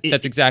 Yeah,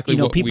 that's exactly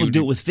what people we would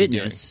do it with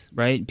fitness,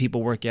 right?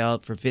 People work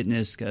out for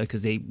fitness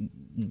because they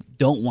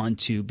don't want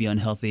to be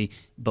unhealthy.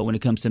 But when it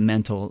comes to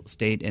mental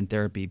state and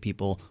therapy,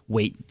 people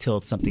wait till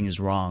something is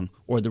wrong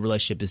or the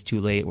relationship is too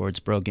late or it's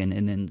broken.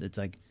 And then it's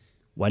like,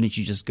 why didn't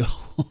you just go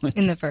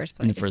in the first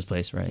place? In the first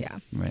place, right? Yeah.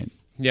 Right.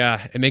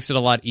 Yeah, it makes it a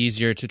lot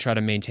easier to try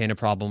to maintain a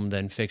problem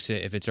than fix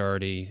it if it's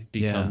already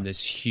become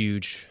this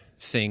huge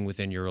thing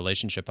within your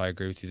relationship. I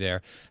agree with you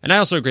there. And I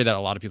also agree that a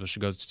lot of people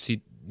should go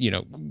see,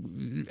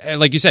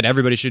 like you said,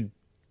 everybody should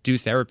do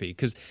therapy,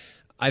 because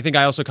I think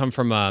I also come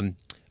from, I'm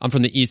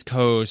from the East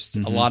Coast.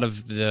 A lot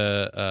of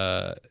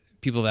the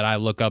people that I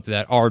look up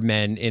that are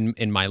men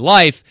in my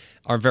life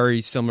are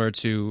very similar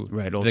to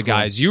the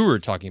guys you were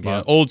talking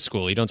about. Old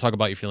school. You don't talk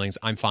about your feelings.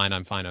 I'm fine.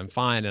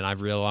 And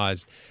I've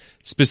realized,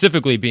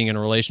 specifically being in a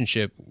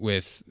relationship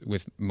with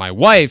my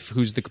wife,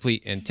 who's the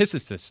complete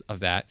antithesis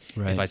of that,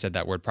 if I said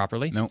that word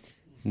properly. Nope.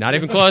 Not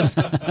even close.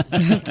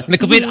 The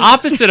complete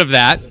opposite of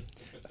that.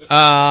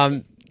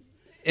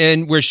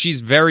 And where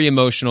she's very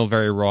emotional,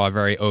 very raw,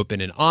 very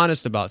open and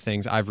honest about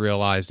things, I've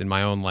realized in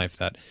my own life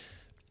that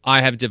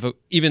I have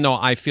even though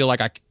I feel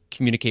like I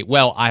communicate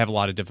well, I have a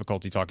lot of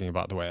difficulty talking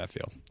about the way I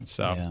feel.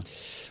 So,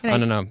 I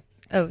don't know.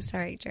 Oh,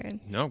 sorry, Jared.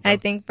 No, I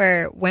think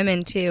for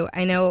women too,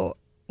 I know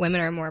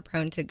women are more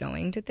prone to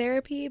going to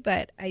therapy,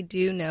 but I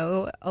do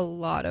know a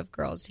lot of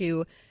girls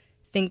who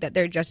think that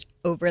they're just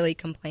overly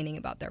complaining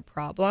about their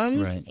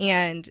problems,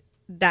 and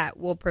that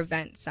will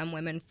prevent some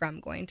women from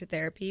going to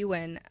therapy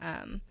when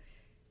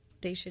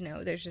they should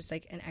know there's just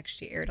like an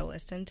extra ear to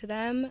listen to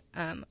them.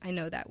 I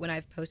know that when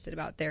I've posted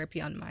about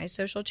therapy on my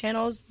social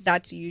channels,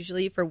 that's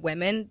usually for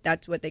women,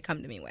 that's what they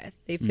come to me with.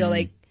 They feel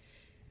like,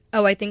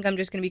 oh, I think I'm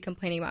just going to be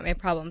complaining about my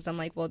problems. I'm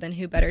like, well, then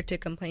who better to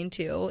complain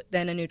to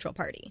than a neutral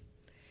party?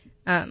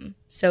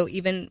 So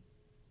even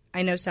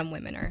I know some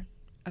women are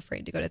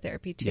afraid to go to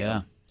therapy too.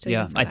 Yeah. So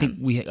I think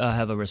we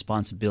have a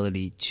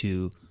responsibility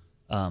to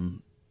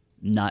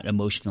not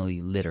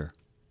emotionally litter,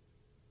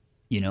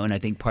 and I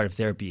think part of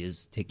therapy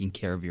is taking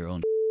care of your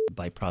own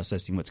by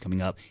processing what's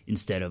coming up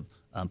instead of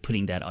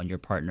putting that on your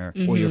partner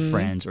or your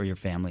friends or your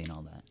family and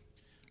all that.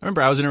 I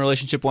remember I was in a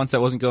relationship once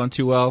that wasn't going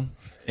too well,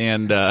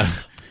 and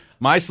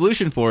my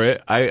solution for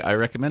it, I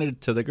recommended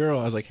it to the girl.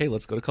 I was like, hey,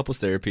 let's go to couples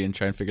therapy and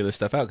try and figure this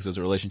stuff out, because it was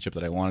a relationship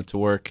that I wanted to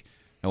work.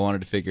 I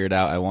wanted to figure it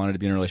out. I wanted to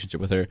be in a relationship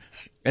with her.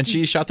 And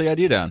she shot the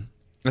idea down.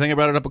 I think I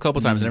brought it up a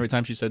couple times, and every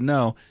time she said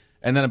no.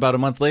 And then about a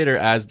month later,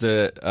 as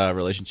the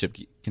relationship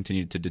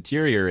continued to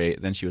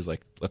deteriorate, then she was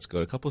like, let's go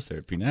to couples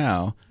therapy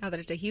now. Oh, that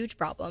is a huge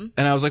problem.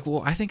 And I was like,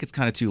 well, I think it's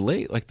kind of too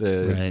late. Like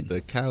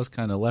the cows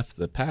kind of left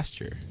the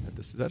pasture.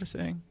 Is that a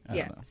saying? I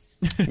don't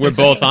know. We're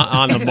both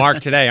on the mark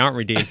today, aren't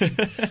we,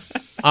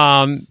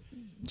 Dean?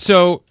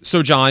 So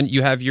John,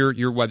 you have your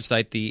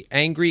website,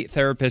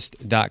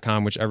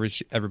 theangrytherapist.com, which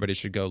everybody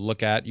should go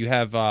look at. You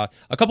have a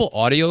couple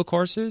audio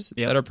courses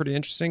that are pretty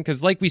interesting,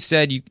 because like we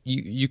said,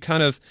 you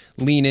kind of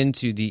lean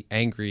into the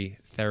angry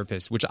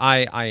therapist, which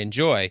I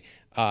enjoy,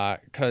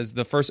 because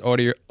the first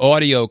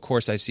audio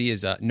course I see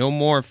is No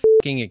More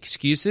F***ing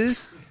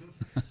Excuses.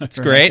 It's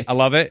great. I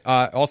love it.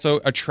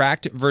 Also,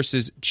 Attract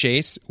versus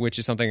Chase, which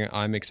is something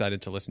I'm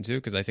excited to listen to,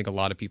 because I think a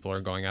lot of people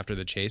are going after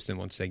the chase, and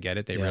once they get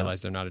it, they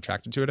realize they're not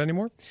attracted to it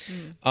anymore.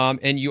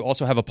 And you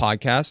also have a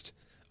podcast,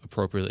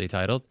 appropriately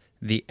titled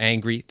The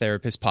Angry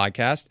Therapist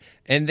Podcast.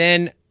 And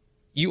then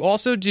you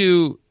also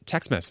do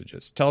text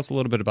messages. Tell us a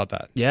little bit about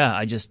that. Yeah,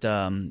 I just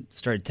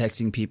started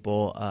texting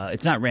people.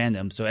 It's not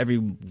random. So every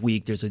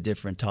week there's a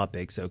different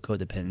topic. So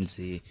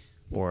codependency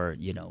or,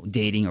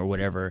 dating or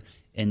whatever.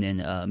 And then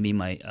me and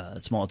my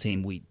small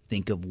team, we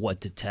think of what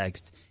to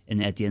text.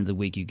 And at the end of the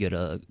week, you get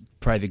a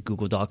private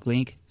Google Doc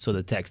link. So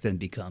the text then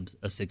becomes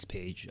a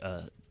 6-page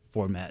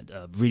format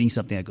of reading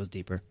something that goes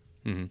deeper.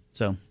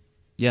 So,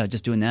 yeah,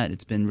 just doing that.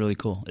 It's been really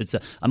cool.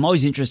 I'm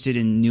always interested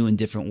in new and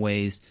different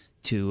ways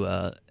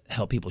to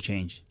help people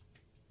change.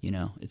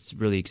 It's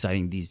really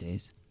exciting these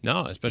days.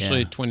 No,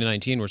 especially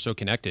 2019, we're so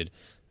connected.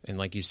 And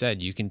like you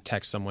said, you can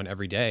text someone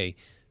every day,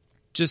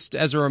 just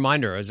as a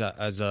reminder, as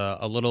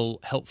a little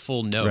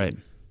helpful note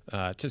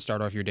to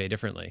start off your day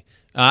differently.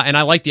 And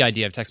I like the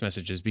idea of text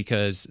messages,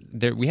 because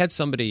we had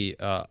somebody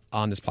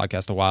on this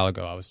podcast a while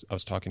ago, I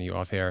was talking to you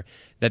off air,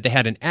 that they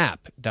had an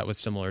app that was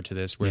similar to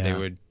this, where they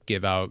would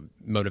give out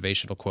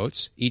motivational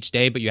quotes each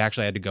day, but you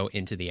actually had to go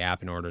into the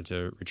app in order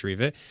to retrieve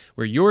it.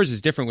 Where yours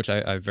is different, which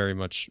I very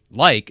much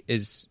like,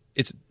 is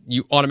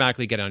you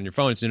automatically get it on your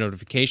phone. It's a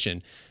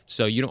notification,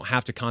 so you don't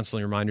have to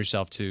constantly remind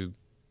yourself to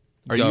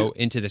go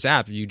into this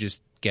app. You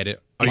just get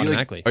it Are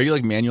automatically. you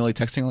like manually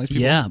texting all these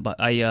people? Yeah, but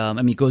I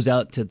mean, it goes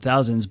out to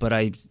thousands, but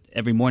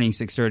every morning,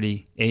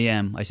 6:30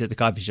 a.m., I sit at the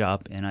coffee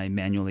shop and I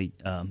manually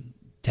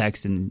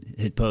text and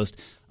hit post.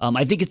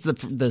 I think it's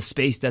the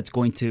space that's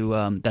going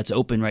to that's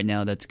open right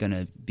now that's going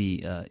to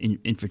be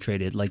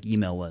infiltrated like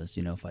email was,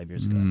 5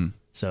 years ago.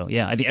 So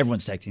yeah, I think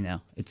everyone's texting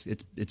now. It's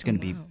going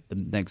to be the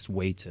next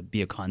way to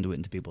be a conduit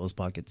into people's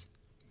pockets.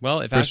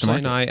 Well, if Ashley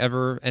and I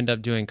ever end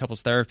up doing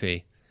couples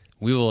therapy,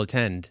 we will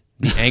attend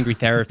the angry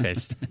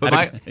therapist.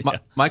 But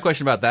my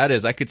question about that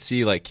is, I could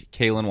see like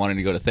Kaylin wanting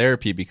to go to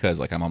therapy because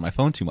like I'm on my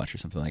phone too much or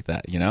something like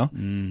that,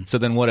 So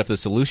then what if the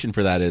solution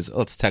for that is,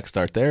 let's text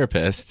our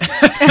therapist,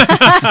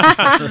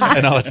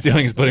 and all it's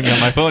doing is putting me on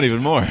my phone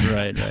even more.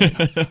 Right.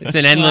 It's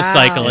an endless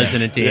cycle,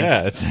 isn't it, Dean?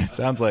 Yeah, it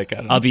sounds like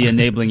I'll be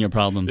enabling your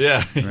problems.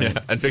 Yeah,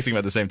 and fixing them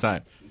at the same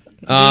time.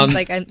 Dean's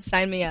like,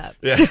 sign me up.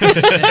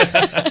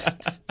 Yeah.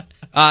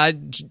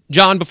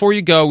 John, before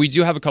you go, we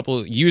do have a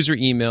couple user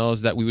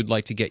emails that we would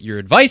like to get your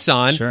advice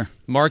on. Sure.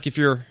 Mark, if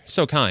you're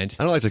so kind.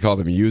 I don't like to call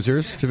them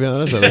users, to be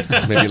honest. I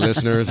think maybe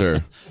listeners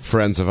or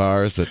friends of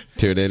ours that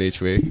tune in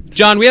each week.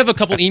 John, we have a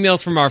couple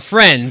emails from our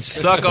friends.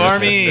 Suck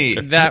Army.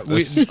 From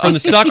the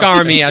Suck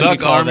Army, as we Suck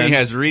call Army them.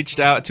 has reached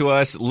out to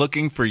us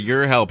looking for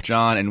your help,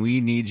 John, and we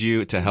need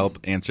you to help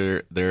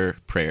answer their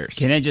prayers.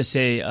 Can I just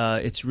say,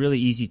 it's really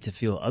easy to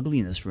feel ugly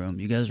in this room.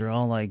 You guys are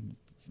all like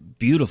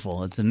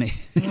beautiful. It's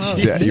amazing.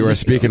 Yeah, you are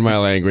speaking my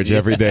language.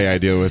 Every day I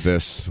deal with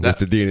this, with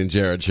the Dean and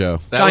Jared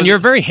show. John, you're a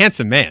very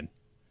handsome man.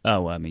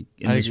 Oh, well, I mean,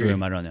 in I this agree.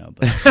 room, I don't know.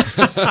 But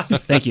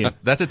thank you.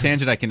 That's a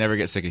tangent I can never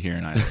get sick of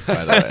hearing either,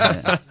 by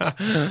the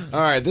way.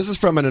 All right, this is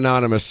from an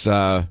anonymous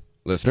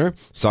listener,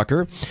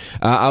 Sucker.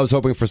 I was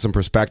hoping for some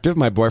perspective.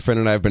 My boyfriend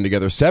and I have been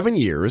together 7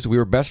 years. We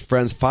were best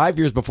friends 5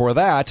 years before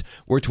that.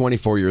 We're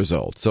 24 years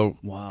old. So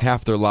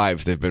half their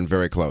lives, they've been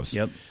very close.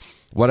 Yep.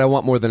 What I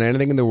want more than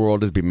anything in the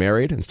world is be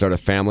married and start a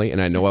family,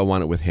 and I know I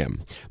want it with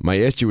him. My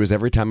issue is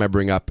every time I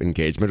bring up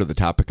engagement or the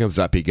topic comes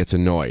up, he gets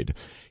annoyed.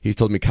 He's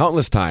told me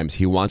countless times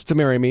he wants to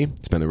marry me,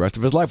 spend the rest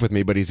of his life with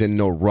me, but he's in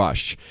no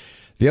rush.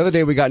 The other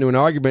day we got into an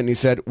argument and he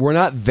said, we're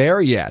not there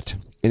yet.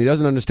 And he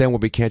doesn't understand why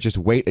we can't just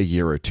wait a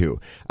year or two.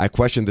 I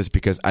question this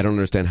because I don't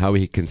understand how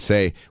he can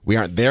say we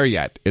aren't there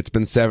yet. It's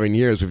been 7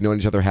 years. We've known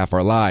each other half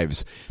our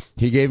lives.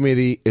 He gave me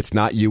the it's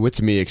not you,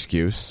 it's me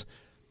excuse.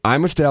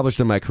 I'm established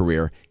in my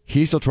career.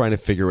 He's still trying to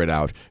figure it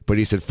out. But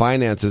he said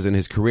finances and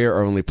his career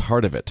are only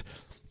part of it.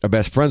 Our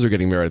best friends are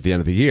getting married at the end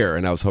of the year,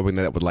 and I was hoping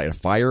that it would light a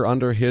fire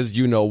under his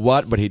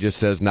you-know-what, but he just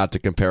says not to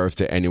compare us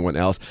to anyone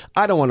else.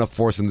 I don't want to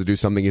force him to do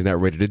something he's not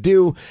ready to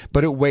do,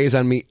 but it weighs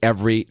on me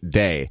every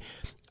day.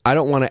 I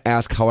don't want to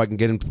ask how I can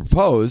get him to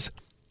propose,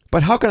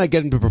 but how can I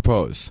get him to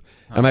propose?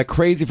 Am I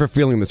crazy for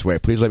feeling this way?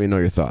 Please let me know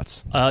your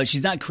thoughts.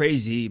 She's not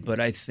crazy, but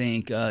I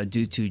think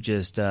due to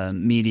just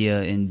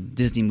media and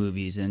Disney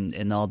movies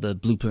and all the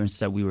blueprints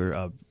that we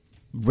were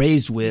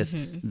raised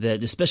with,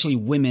 that especially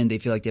women, they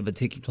feel like they have a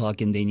ticking clock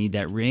and they need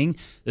that ring.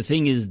 The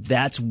thing is,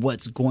 that's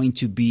what's going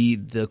to be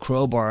the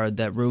crowbar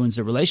that ruins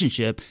the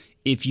relationship.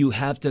 If you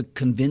have to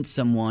convince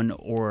someone,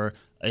 or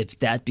if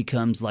that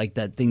becomes like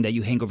that thing that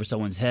you hang over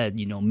someone's head,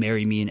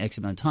 marry me in X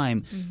amount of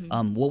time,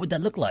 what would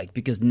that look like?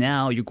 Because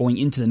now you're going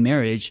into the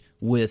marriage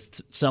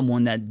with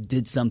someone that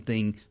did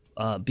something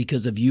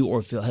because of you,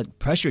 or had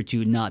pressure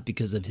to, not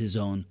because of his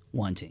own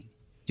wanting.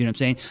 Do you know what I'm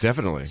saying?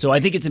 Definitely. So I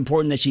think it's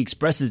important that she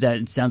expresses that.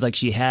 It sounds like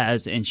she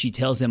has, and she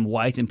tells him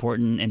why it's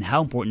important and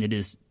how important it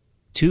is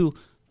to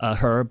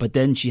her, but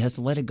then she has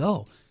to let it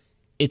go.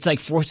 It's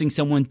like forcing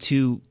someone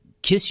to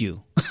kiss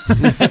you.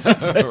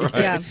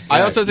 Yeah.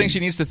 I also think she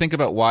needs to think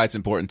about why it's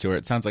important to her.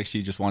 It sounds like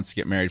she just wants to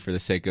get married for the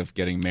sake of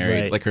getting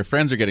married. Right. Like her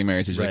friends are getting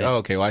married, so she's like, oh,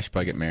 okay, well, I should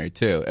probably get married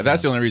too. If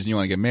that's the only reason you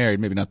want to get married,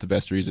 maybe not the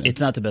best reason. It's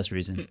not the best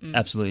reason.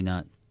 Absolutely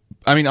not.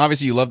 I mean,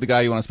 obviously you love the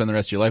guy, you want to spend the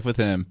rest of your life with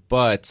him,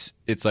 but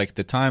it's like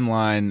the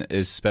timeline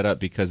is sped up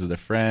because of the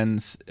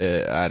friends.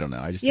 I don't know.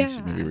 I just think she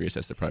should maybe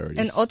reassess the priorities.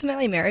 And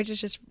ultimately, marriage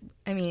is just,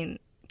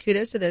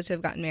 kudos to those who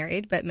have gotten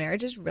married, but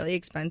marriage is really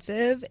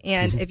expensive.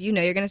 And if you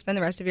know you're going to spend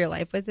the rest of your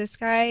life with this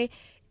guy,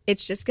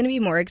 it's just going to be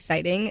more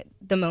exciting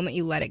the moment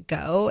you let it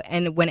go.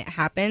 And when it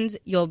happens,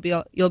 you'll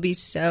be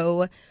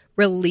so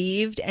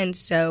relieved and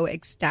so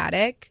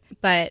ecstatic.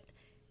 But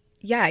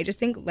yeah, I just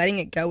think letting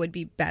it go would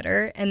be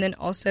better. And then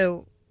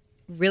also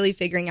really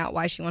figuring out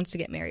why she wants to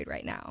get married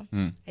right now,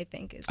 I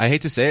think is... I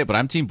hate to say it, but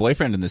I'm team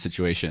boyfriend in this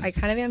situation. I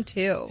kind of am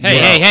too.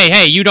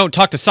 Hey, you don't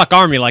talk to Suck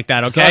Army like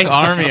that, okay? Suck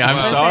Army, I'm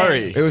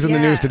sorry. It was in the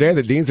news today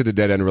that Dean's in a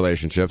dead-end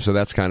relationship, so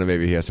that's kind of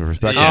maybe he has some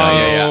perspective.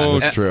 Yeah.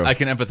 That's true. I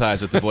can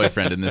empathize with the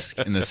boyfriend in this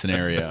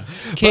scenario.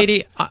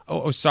 Katie,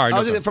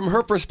 sorry. From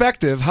her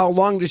perspective, how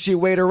long does she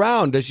wait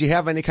around? Does she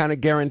have any kind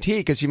of guarantee?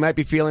 Because she might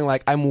be feeling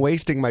like, I'm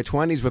wasting my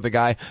 20s with a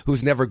guy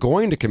who's never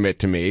going to commit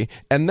to me,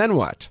 and then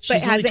what?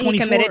 But hasn't he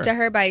committed to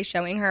her by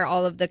showing her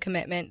all of the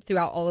commitment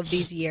throughout all of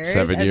these years?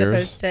 7 years.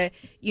 Opposed to,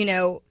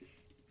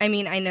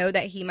 I know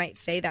that he might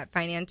say that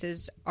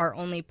finances are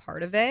only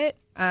part of it,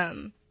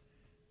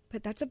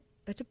 but that's a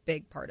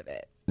big part of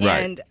it.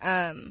 Right.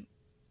 And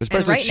especially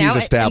and right if she's now,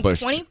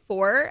 established. At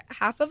 24,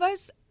 half of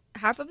us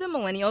half of the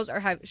millennials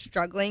are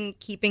struggling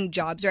keeping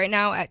jobs right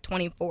now at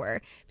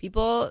 24.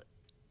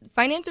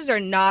 Finances are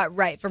not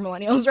right for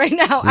millennials right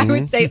now, I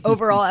would say,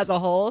 overall as a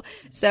whole.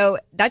 So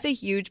that's a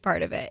huge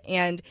part of it.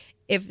 And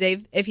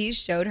if he's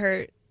showed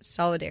her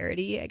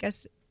solidarity, I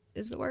guess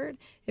is the word,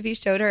 if he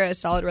showed her a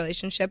solid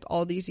relationship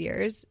all these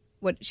years,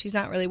 she's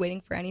not really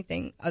waiting for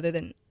anything other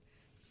than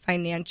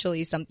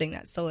financially something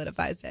that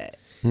solidifies it,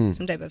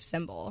 some type of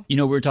symbol. You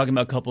know, we were talking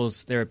about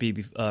couples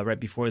therapy right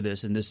before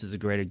this, and this is a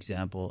great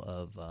example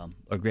of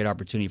a great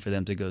opportunity for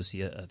them to go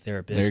see a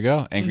therapist. There you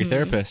go, Angry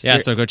Therapist. Yeah,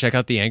 so go check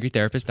out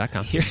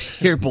theangrytherapist.com.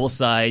 Hear both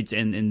sides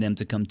and them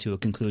to come to a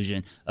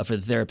conclusion for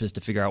the therapist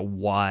to figure out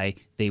why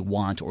they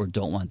want or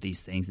don't want these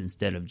things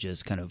instead of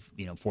just kind of,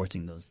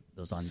 forcing those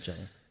on each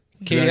other.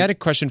 Katie, I had a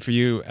question for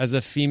you. As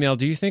a female,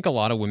 do you think a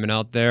lot of women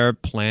out there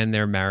plan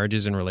their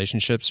marriages and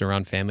relationships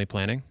around family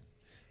planning?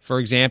 For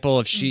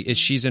example, if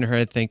she's in her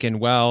head thinking,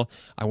 well,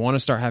 I want to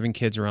start having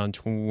kids around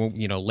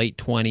late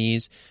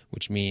 20s,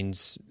 which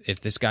means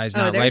if this guy's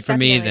not right for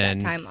me,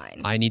 then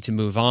I need to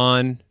move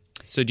on.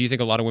 So do you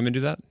think a lot of women do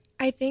that?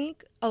 I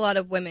think a lot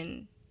of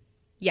women,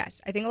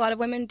 yes. I think a lot of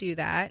women do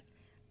that.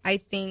 I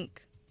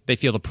think they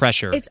feel the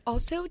pressure. It's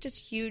also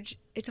just huge.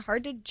 It's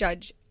hard to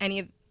judge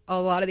a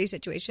lot of these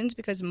situations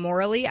because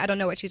morally, I don't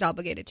know what she's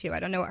obligated to.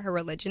 I don't know what her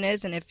religion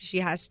is and if she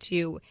has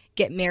to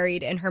get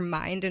married in her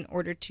mind in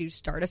order to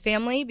start a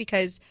family.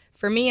 Because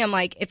for me, I'm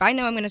like, if I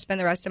know I'm going to spend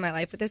the rest of my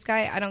life with this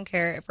guy, I don't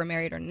care if we're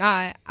married or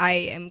not. I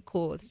am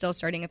cool with still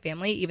starting a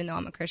family, even though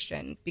I'm a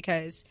Christian,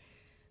 because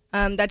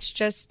that's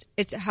just,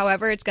 it's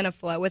however it's going to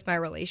flow with my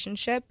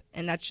relationship.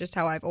 And that's just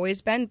how I've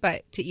always been,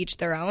 but to each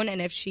their own.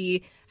 And if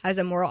she has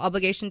a moral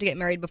obligation to get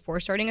married before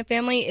starting a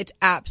family, it's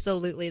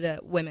absolutely the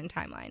women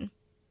timeline.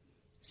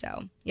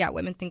 So, yeah,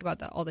 women think about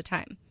that all the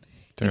time.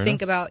 You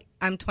think about,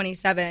 I'm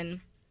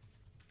 27,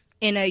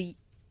 I'm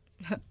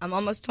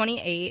almost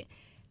 28.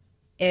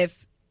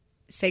 If,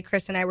 say,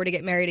 Chris and I were to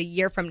get married a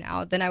year from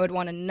now, then I would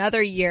want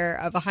another year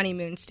of a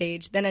honeymoon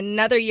stage. Then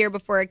another year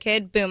before a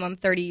kid, boom, I'm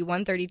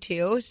 31,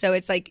 32. So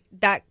it's like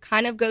that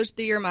kind of goes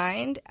through your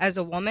mind as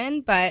a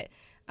woman, but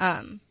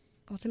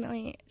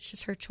ultimately it's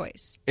just her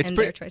choice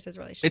their choice as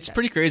a relationship. It's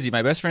pretty crazy.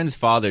 My best friend's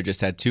father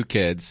just had 2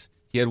 kids.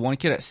 He had one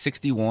kid at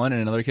 61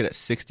 and another kid at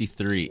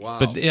 63. Wow.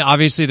 But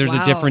obviously there's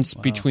a difference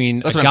between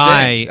That's a what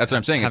guy. That's what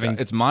I'm saying.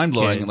 It's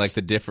mind-blowing, kids. like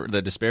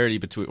the disparity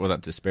between, well, not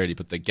disparity,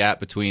 but the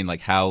gap between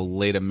like how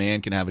late a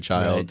man can have a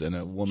child and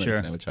a woman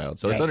can have a child.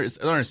 So it's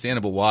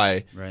understandable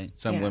why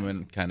some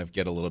women kind of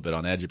get a little bit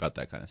on edge about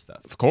that kind of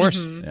stuff. Of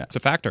course. It's a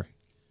factor.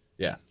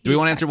 Yeah. Do we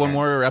want to answer one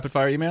more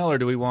rapid-fire email, or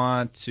do we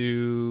want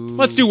to...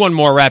 Let's do one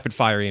more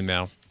rapid-fire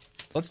email.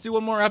 Let's do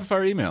one more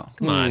rapid-fire email.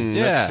 Come on.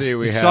 Yeah. Let's see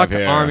what we have Suck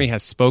here. Army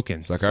has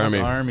spoken. Suck Suck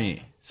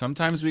Army.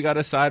 Sometimes we got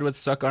to side with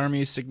Suck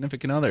Army's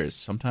significant others.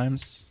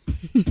 Sometimes...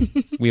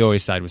 We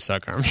always side with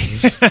Suck Army.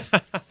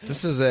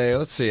 This is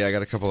let's see, I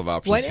got a couple of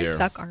options What here. is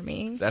Suck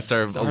Army? That's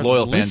our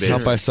loyal fan base.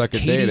 Help I Suck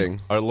at Dating.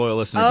 Our loyal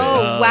listener base.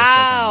 Oh,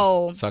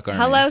 wow. Suck Army.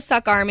 Hello,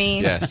 Suck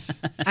Army.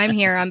 Yes. I'm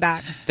here. I'm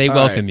back. They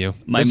welcome you.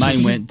 My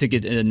mind went to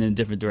get in a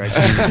different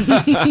direction.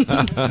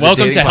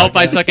 Welcome to Help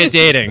I Suck at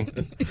Dating.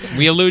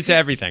 We allude to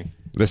everything.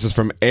 This is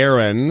from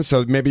Erin,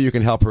 so maybe you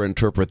can help her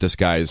interpret this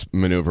guy's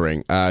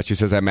maneuvering. She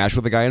says, I matched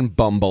with a guy in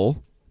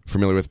Bumble.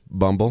 Familiar with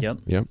Bumble?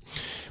 Yep.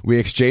 We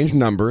exchanged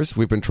numbers.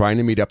 We've been trying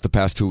to meet up the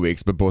past 2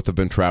 weeks, but both have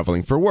been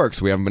traveling for work,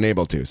 so we haven't been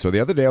able to. So the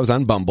other day I was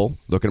on Bumble,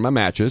 looking at my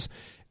matches,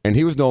 and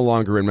he was no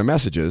longer in my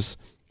messages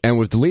and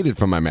was deleted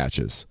from my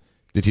matches.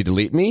 Did he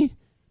delete me?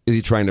 Is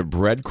he trying to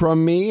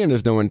breadcrumb me and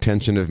there's no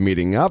intention of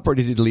meeting up, or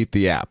did he delete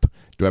the app?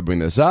 Do I bring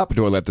this up?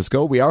 Do I let this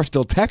go? We are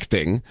still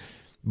texting,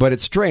 but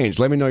it's strange.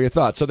 Let me know your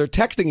thoughts. So they're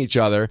texting each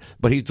other,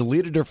 but he's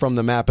deleted her from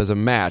the map as a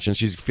match, and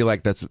she feel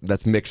like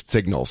that's mixed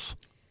signals.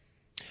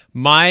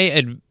 My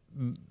advice.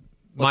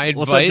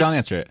 Let's let John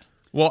answer it.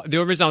 Well, the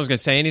only reason I was going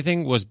to say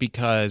anything was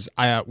because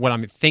what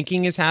I'm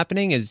thinking is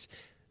happening is,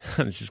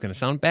 this is going to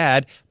sound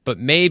bad, but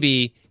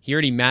maybe he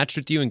already matched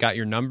with you and got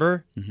your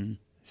number. Mm-hmm.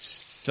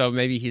 So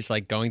maybe he's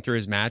like going through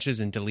his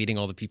matches and deleting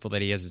all the people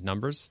that he has his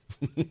numbers.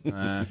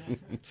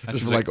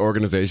 Just for like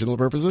organizational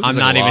purposes? I'm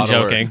not even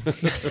joking.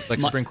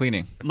 Like spring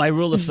cleaning. My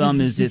rule of thumb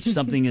is if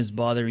something is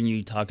bothering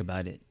you, talk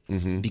about it.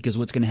 Mm-hmm. Because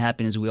what's going to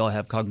happen is we all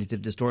have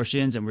cognitive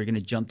distortions and we're going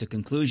to jump to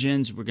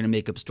conclusions. We're going to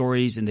make up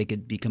stories and they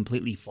could be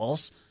completely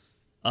false.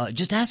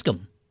 Just ask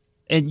them.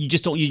 And you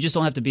just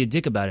don't have to be a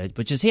dick about it.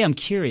 But just, hey, I'm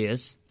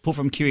curious. Pull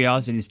from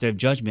curiosity instead of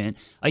judgment.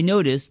 I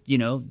noticed,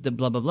 the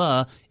blah, blah,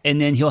 blah. And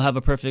then he'll have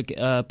a perfect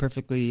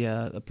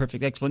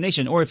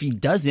explanation. Or if he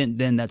doesn't,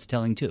 then that's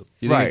telling too.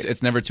 Do you think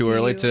it's never too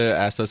early to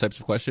ask those types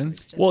of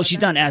questions? Well, she's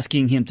not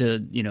asking him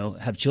to,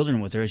 have children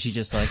with her. She's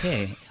just like,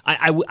 hey,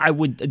 I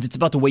would. It's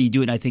about the way you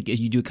do it. And I think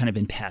you do it kind of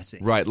in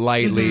passing, right?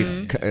 Lightly,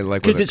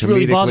 like because it's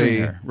really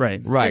bothering her,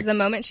 right? Because the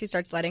moment she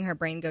starts letting her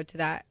brain go to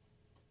that,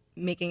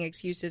 making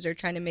excuses or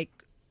trying to make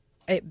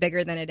it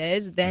bigger than it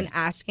is, then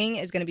asking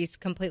is going to be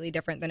completely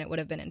different than it would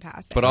have been in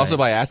passing. But also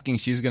by asking,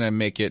 she's going to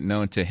make it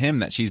known to him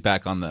that she's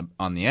back on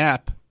the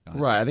app,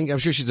 Right. I'm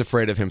sure she's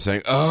afraid of him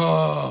saying,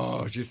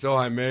 "Oh, she's still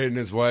high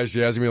maintenance. Why is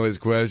she asking me all these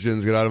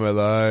questions? Get out of my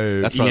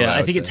life." That's probably what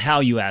I think it's how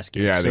you ask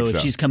it. Yeah, I so think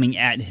if she's coming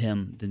at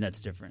him, then that's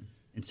different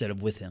instead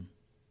of with him.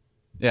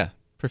 Yeah,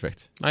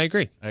 perfect. I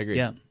agree.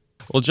 Yeah.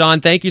 Well, John,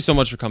 thank you so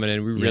much for coming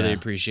in. We really Yeah.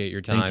 appreciate your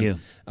time. Thank you.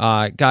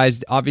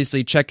 Guys,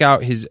 obviously, check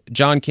out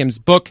John Kim's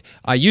book,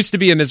 I Used to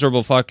Be a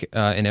Miserable Fuck,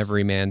 An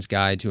Every Man's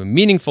Guide to a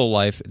Meaningful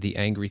Life, The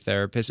Angry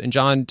Therapist. And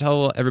John,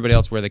 tell everybody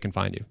else where they can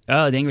find you.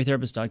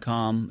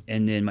 TheAngryTherapist.com,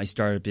 and then my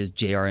startup is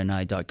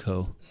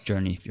jrni.co,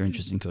 Journey, if you're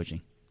interested in coaching.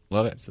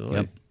 Love it. Absolutely.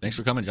 Yep. Thanks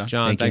for coming, John.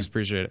 John, thanks.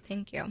 Appreciate it.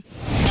 Thank you.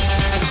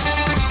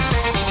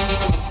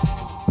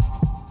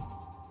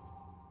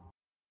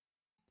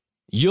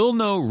 You'll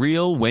know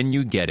real when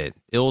you get it.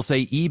 It'll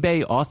say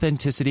eBay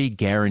Authenticity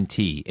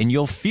Guarantee, and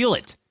you'll feel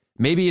it.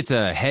 Maybe it's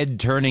a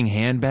head-turning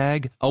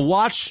handbag, a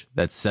watch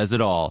that says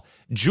it all,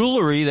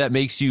 jewelry that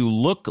makes you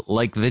look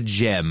like the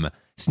gem,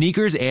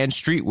 sneakers and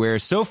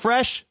streetwear so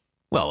fresh,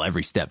 well,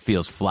 every step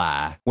feels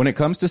fly. When it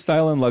comes to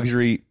style and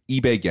luxury,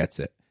 eBay gets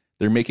it.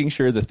 They're making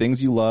sure the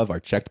things you love are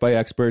checked by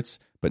experts,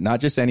 but not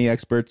just any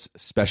experts,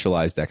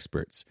 specialized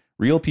experts.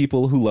 Real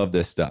people who love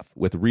this stuff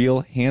with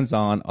real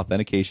hands-on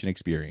authentication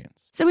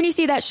experience. So when you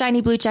see that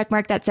shiny blue check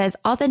mark that says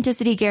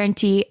Authenticity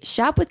Guarantee,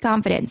 shop with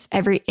confidence.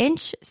 Every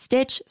inch,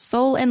 stitch,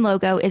 sole, and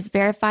logo is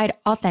verified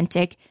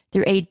authentic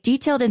through a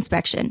detailed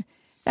inspection.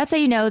 That's how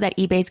you know that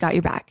eBay's got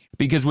your back.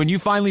 Because when you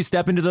finally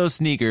step into those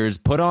sneakers,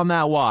 put on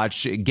that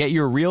watch, get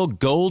your real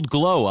gold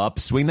glow up,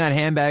 swing that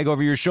handbag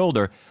over your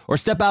shoulder, or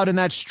step out in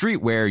that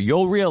streetwear,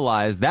 you'll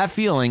realize that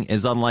feeling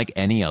is unlike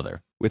any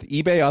other. With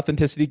eBay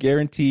Authenticity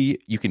Guarantee,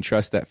 you can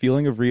trust that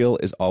feeling of real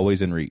is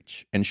always in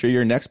reach. Ensure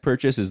your next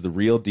purchase is the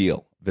real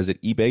deal.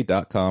 Visit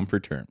ebay.com for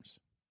terms.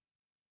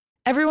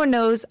 Everyone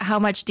knows how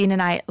much Dean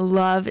and I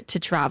love to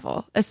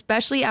travel,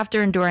 especially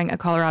after enduring a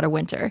Colorado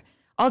winter.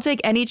 I'll take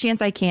any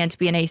chance I can to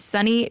be in a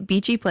sunny,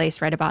 beachy place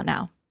right about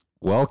now.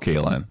 Well,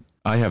 Kaylin,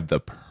 I have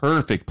the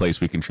perfect place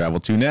we can travel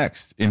to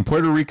next. In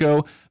Puerto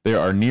Rico, there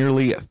are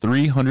nearly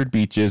 300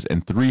 beaches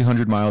and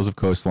 300 miles of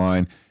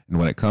coastline. And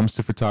when it comes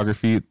to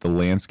photography, the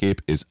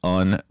landscape is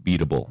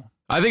unbeatable.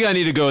 I think I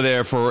need to go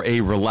there for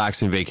a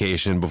relaxing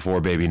vacation before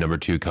baby number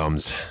 2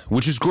 comes,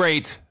 which is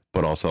great,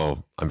 but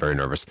also I'm very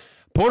nervous.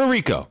 Puerto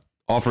Rico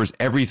offers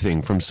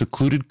everything from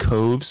secluded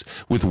coves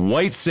with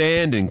white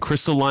sand and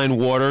crystalline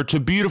water to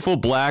beautiful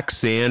black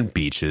sand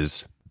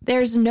beaches.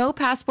 There's no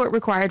passport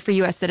required for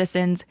U.S.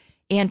 citizens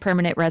and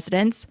permanent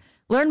residents.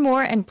 Learn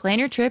more and plan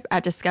your trip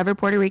at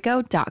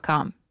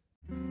discoverpuertorico.com.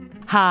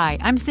 Hi,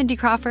 I'm Cindy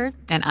Crawford,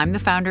 and I'm the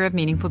founder of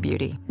Meaningful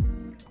Beauty.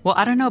 Well,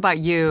 I don't know about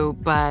you,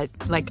 but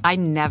I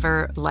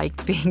never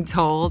liked being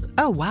told,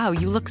 "Oh, wow,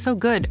 you look so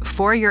good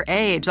for your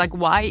age."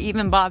 Why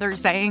even bother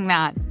saying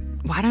that?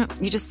 Why don't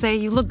you just say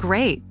you look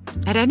great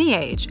at any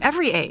age,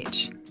 every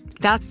age?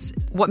 That's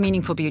what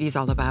Meaningful Beauty is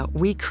all about.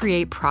 We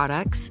create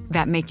products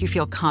that make you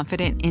feel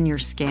confident in your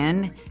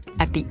skin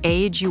at the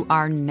age you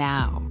are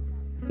now.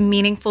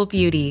 Meaningful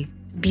Beauty.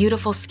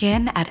 Beautiful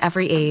skin at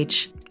every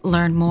age.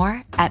 Learn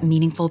more at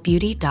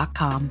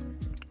meaningfulbeauty.com.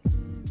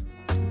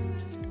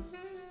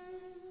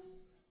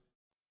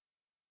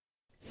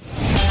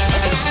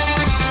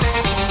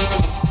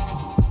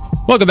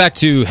 Welcome back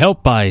to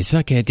Help by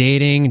Suck at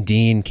Dating.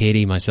 Dean,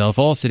 Katie, myself,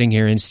 all sitting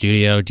here in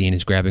studio. Dean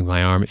is grabbing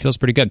my arm. It feels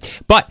pretty good.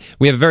 But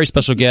we have a very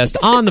special guest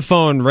on the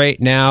phone right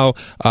now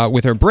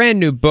with her brand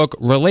new book,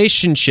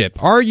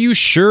 Relationship. Are You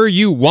Sure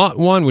You Want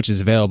One? Which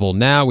is available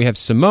now. We have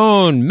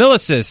Simone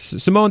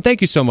Milasas. Simone, thank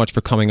you so much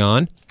for coming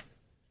on.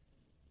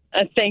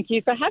 Thank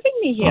you for having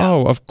me here.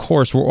 Oh, of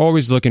course. We're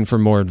always looking for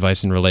more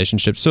advice in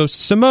relationships. So,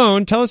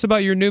 Simone, tell us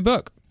about your new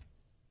book.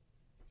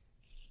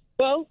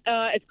 Well,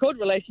 it's called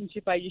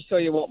Relationship. Are You Sure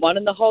You Want One?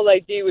 And the whole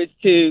idea was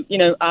to,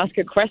 ask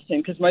a question,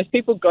 because most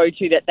people go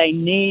to that they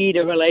need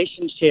a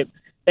relationship,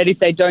 that if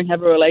they don't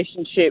have a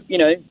relationship,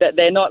 that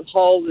they're not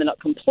whole, they're not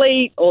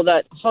complete, or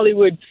that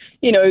Hollywood,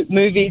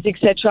 movies,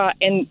 etc.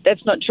 And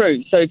that's not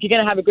true. So if you're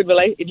going to have a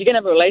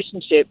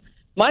relationship,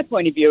 my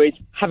point of view is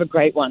have a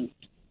great one.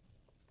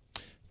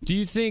 Do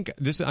you think,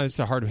 this is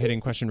a hard-hitting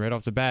question right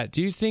off the bat,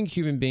 do you think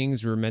human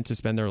beings were meant to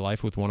spend their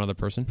life with one other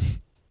person?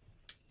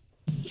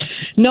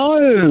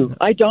 No,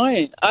 I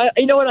don't.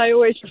 You know what I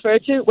always refer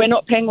to? We're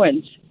not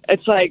penguins.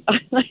 It's I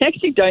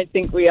actually don't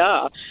think we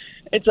are.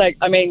 It's I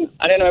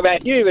don't know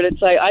about you, but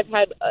it's I've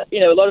had,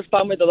 a lot of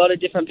fun with a lot of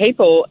different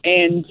people,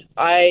 and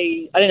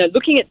I don't know,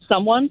 looking at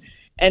someone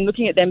and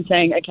looking at them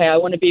saying, okay, I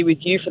want to be with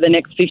you for the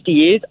next 50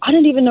 years. I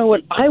don't even know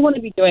what I want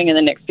to be doing in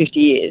the next 50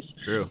 years.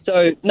 True.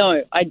 So,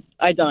 no,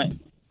 I don't.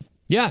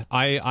 Yeah,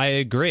 I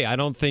agree. I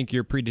don't think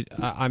you're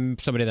I'm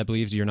somebody that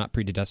believes you're not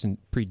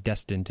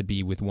predestined to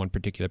be with one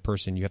particular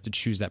person. You have to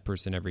choose that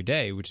person every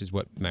day, which is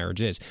what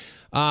marriage is.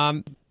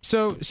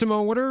 So,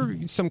 Simone, what are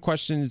some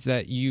questions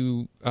that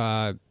you...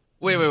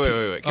 Wait.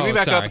 Can we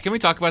back up? Can we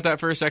talk about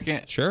that for a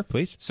second? Sure,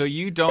 please. So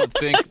you don't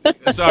think...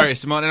 Sorry,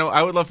 Simone.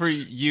 I would love for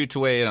you to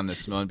weigh in on this,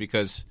 Simone,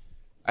 because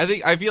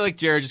I feel like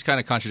Jared just kind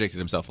of contradicted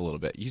himself a little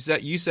bit. You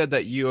said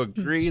that you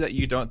agree that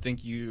you don't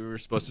think you're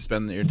supposed to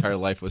spend your entire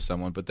life with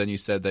someone, but then you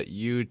said that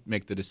you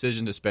make the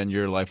decision to spend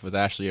your life with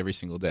Ashley every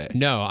single day.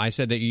 No, I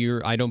said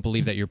that I don't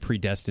believe that you're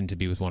predestined to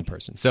be with one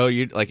person. So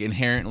you're like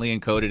inherently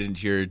encoded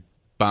into your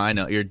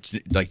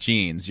like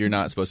genes. You're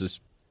not supposed to.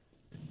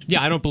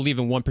 Yeah, I don't believe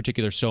in one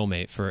particular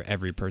soulmate for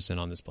every person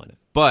on this planet.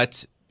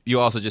 But you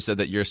also just said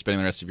that you're spending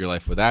the rest of your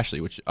life with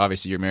Ashley, which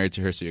obviously you're married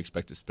to her, so you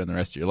expect to spend the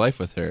rest of your life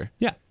with her.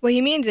 Yeah. What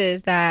he means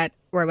is that,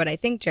 or what I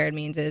think Jared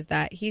means is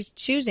that he's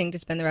choosing to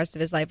spend the rest of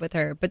his life with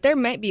her, but there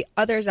might be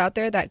others out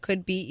there that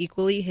could be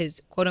equally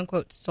his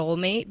quote-unquote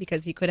soulmate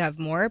because he could have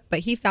more, but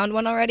he found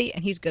one already,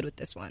 and he's good with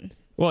this one.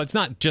 Well, it's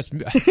not just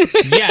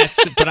yes,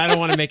 but I don't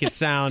want to make it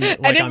sound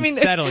like I'm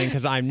settling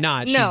because I'm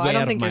not. She's way I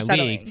don't out think of you're my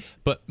settling. league.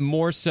 But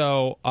more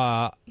so,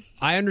 I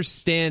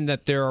understand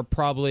that there are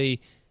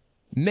probably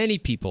many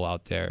people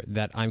out there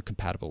that I'm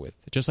compatible with,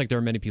 just like there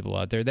are many people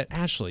out there that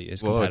Ashley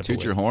is compatible with.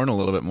 Toot your horn a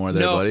little bit more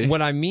there, no, buddy.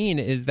 What I mean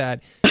is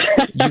that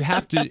you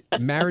have to.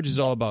 Marriage is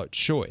all about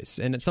choice,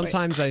 and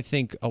sometimes I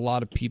think a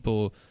lot of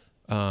people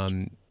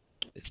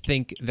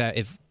think that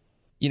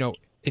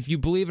if you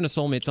believe in a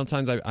soulmate,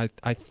 sometimes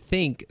I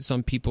think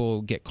some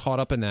people get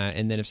caught up in that,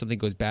 and then if something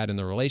goes bad in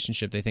the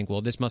relationship, they think,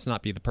 well, this must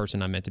not be the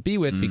person I'm meant to be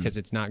with because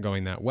it's not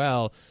going that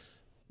well.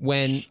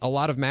 When a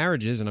lot of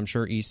marriages, and I'm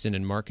sure Easton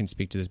and Mark can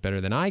speak to this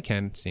better than I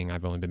can, seeing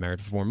I've only been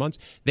married for 4 months,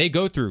 they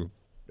go through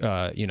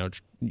a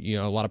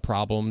lot of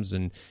problems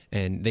and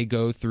they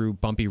go through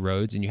bumpy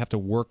roads, and you have to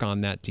work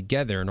on that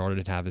together in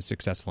order to have a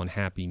successful and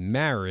happy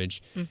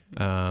marriage.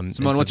 Simone,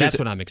 that's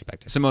what I'm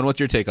expecting. Simone, what's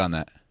your take on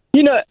that?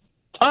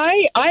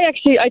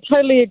 I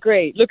totally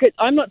agree. Look,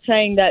 I'm not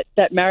saying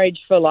that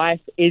marriage for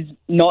life is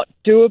not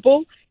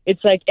doable.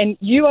 It's like, and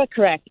you are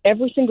correct,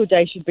 every single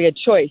day should be a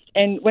choice.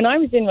 And when I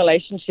was in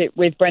relationship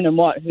with Brendan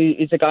Watt, who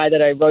is a guy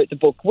that I wrote the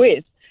book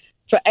with,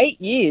 for 8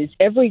 years,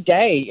 every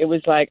day it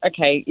was like,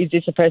 okay, is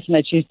this a person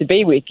I choose to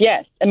be with?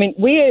 Yes. I mean,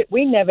 we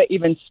never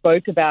even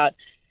spoke about,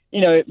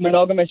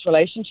 monogamous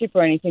relationship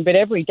or anything, but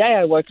every day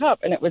I woke up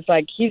and it was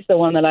like, he's the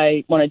one that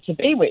I wanted to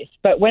be with.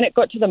 But when it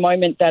got to the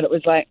moment that it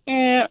was like,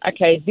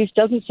 okay, this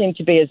doesn't seem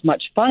to be as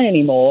much fun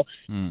anymore,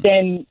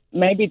 then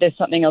maybe there's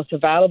something else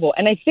available.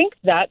 And I think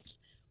that's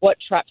what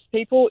traps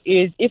people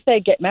is if they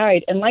get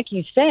married. And like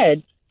you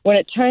said, when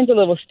it turns a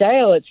little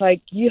stale, it's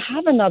like you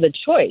have another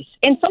choice.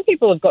 And some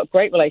people have got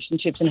great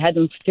relationships and had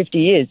them for 50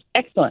 years.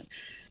 Excellent.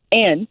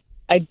 And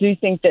I do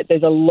think that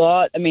there's a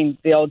lot,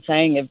 the old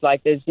saying of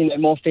like there's,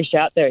 more fish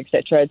out there, et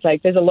cetera. It's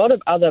like there's a lot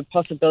of other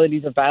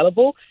possibilities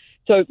available.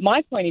 So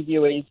my point of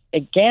view is,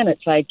 again,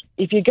 it's like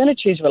if you're going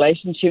to choose a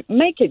relationship,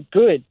 make it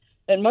good.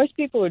 And most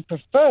people would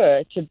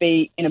prefer to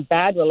be in a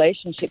bad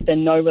relationship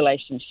than no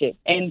relationship.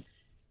 And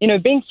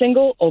being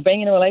single or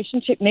being in a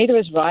relationship, neither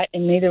is right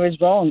and neither is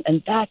wrong.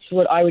 And that's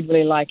what I would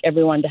really like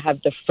everyone to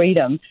have the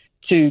freedom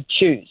to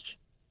choose.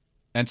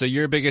 And so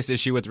your biggest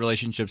issue with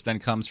relationships then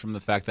comes from the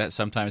fact that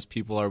sometimes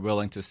people are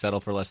willing to settle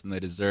for less than they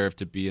deserve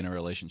to be in a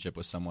relationship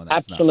with someone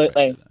that's Absolutely. not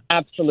right.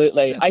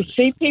 Absolutely. I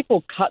see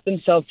people cut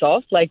themselves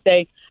off. Like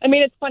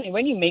it's funny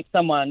when you meet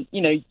someone,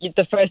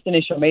 the first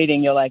initial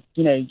meeting, you're like,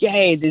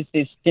 yay, there's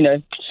this,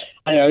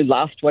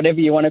 lust,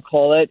 whatever you want to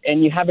call it.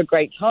 And you have a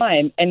great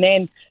time. And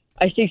then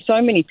I see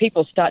so many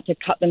people start to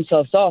cut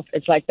themselves off.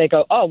 It's like they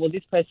go, oh, well,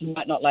 this person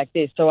might not like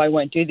this, so I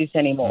won't do this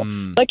anymore.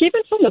 Like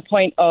even from the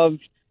point of,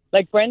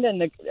 like Brendan,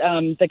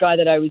 the guy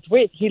that I was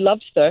with, he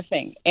loved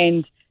surfing.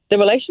 And the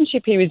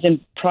relationship he was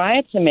in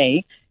prior to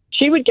me,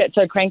 she would get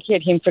so cranky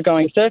at him for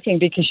going surfing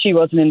because she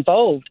wasn't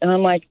involved. And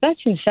I'm like, that's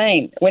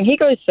insane. When he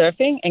goes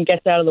surfing and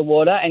gets out of the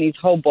water and his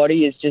whole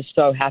body is just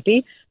so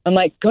happy, I'm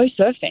like, go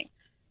surfing.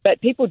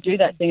 But people do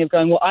that thing of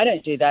going, well, I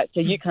don't do that,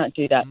 so you can't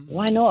do that.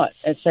 Why not?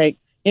 It's like,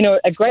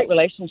 a great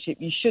relationship,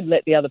 you should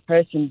let the other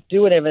person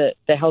do whatever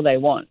the hell they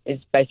want,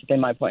 is basically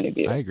my point of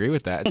view. I agree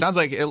with that. It sounds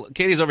like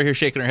Katie's over here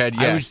shaking her head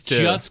yes. I was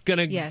just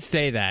going to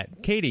say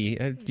that. Katie,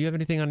 do you have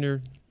anything on your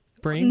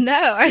brain? No,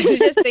 I was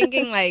just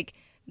thinking like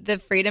the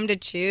freedom to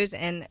choose,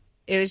 and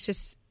it was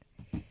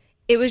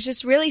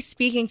just really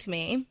speaking to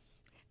me.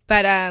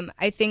 But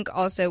I think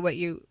also what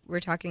you were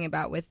talking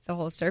about with the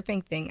whole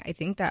surfing thing, I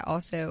think that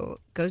also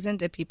goes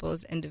into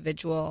people's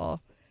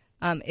individual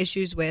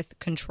issues with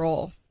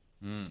control.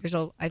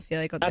 I feel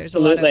like there's a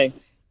lot of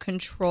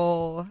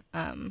control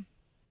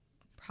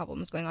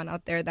problems going on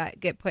out there that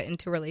get put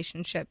into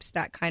relationships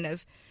that kind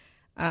of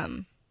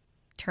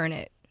turn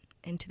it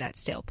into that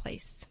stale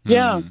place.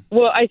 Yeah.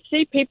 Well, I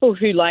see people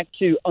who like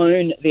to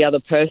own the other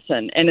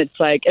person. And it's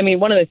like,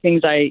 one of the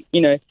things I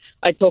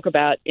talk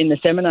about in the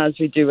seminars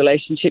we do,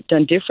 Relationship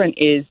Done Different,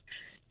 is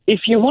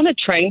if you want to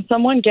train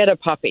someone, get a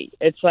puppy.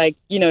 It's like,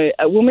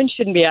 a woman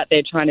shouldn't be out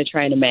there trying to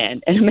train a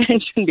man, and a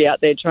man shouldn't be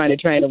out there trying to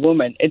train a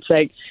woman. It's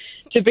like,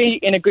 to be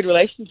in a good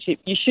relationship,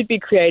 you should be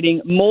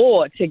creating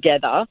more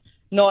together,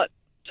 not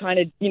trying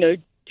to,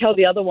 tell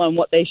the other one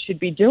what they should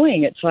be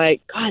doing. It's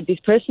like, God, this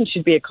person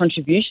should be a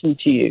contribution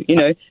to you. You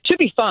know, it should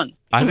be fun.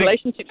 I think-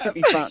 Relationship should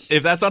be fun.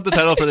 If that's not the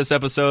title for this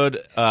episode,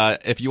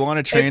 if you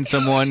want to train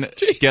someone,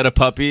 get a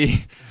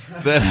puppy,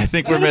 then I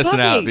think we're Get a missing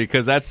out puppy.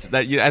 because I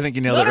think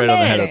you nailed it right on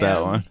the head with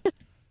that one.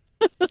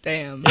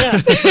 Damn.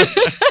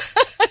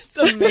 It's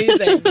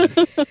amazing.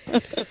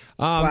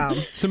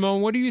 Wow.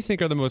 Simone, what do you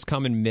think are the most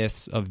common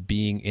myths of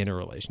being in a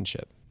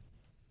relationship?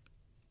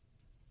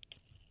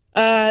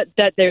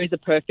 That there is a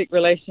perfect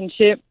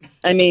relationship.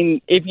 I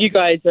mean, if you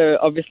guys are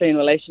obviously in a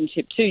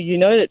relationship too, you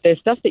know that there's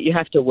stuff that you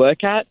have to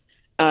work at.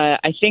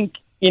 I think,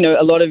 you know,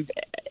 a lot of,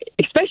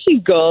 especially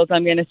girls,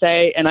 I'm going to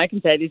say, and I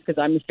can say this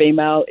because I'm a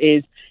female,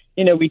 is,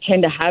 you know, we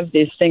tend to have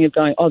this thing of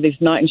going, oh, this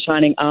knight in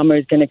shining armor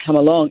is going to come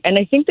along. And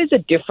I think there's a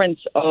difference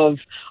of,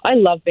 I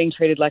love being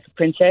treated like a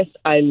princess.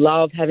 I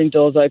love having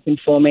doors open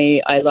for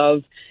me. I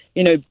love,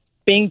 you know,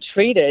 being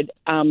treated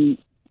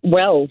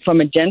well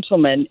from a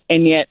gentleman,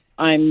 and yet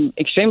I'm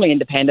extremely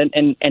independent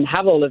and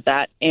have all of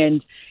that.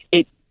 And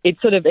it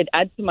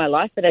adds to my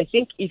life. But I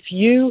think if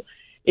you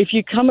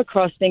come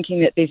across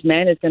thinking that this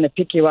man is going to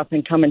pick you up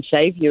and come and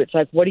save you, it's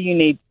like, what do you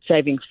need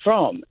saving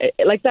from?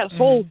 Like that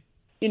whole,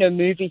 you know,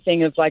 movie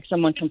thing of like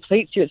someone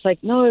completes you. It's like,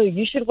 no,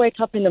 you should wake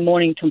up in the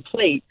morning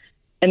complete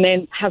and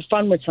then have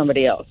fun with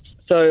somebody else.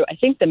 So I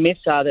think the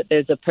myths are that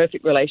there's a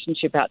perfect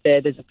relationship out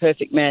there. There's a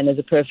perfect man. There's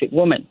a perfect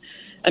woman.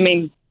 I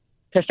mean,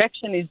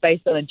 perfection is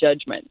based on a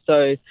judgment.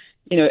 So,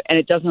 you know, and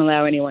it doesn't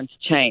allow anyone to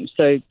change.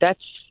 So that's,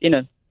 you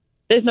know,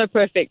 there's no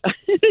perfect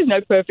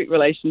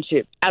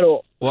relationship at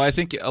all. Well, I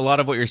think a lot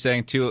of what you're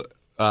saying too,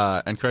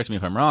 and correct me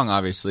if I'm wrong,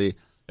 obviously,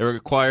 it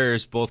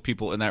requires both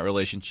people in that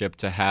relationship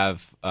to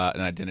have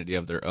an identity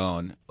of their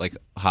own, like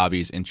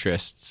hobbies,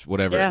 interests,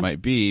 whatever it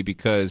might be,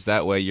 because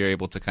that way you're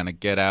able to kind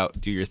of get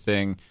out, do your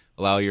thing,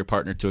 allow your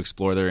partner to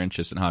explore their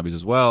interests and hobbies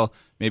as well,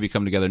 maybe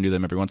come together and do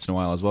them every once in a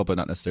while as well, but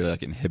not necessarily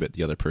like inhibit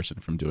the other person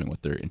from doing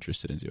what they're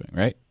interested in doing,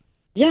 right?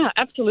 Yeah,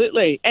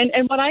 absolutely. And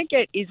what I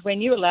get is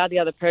when you allow the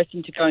other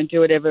person to go and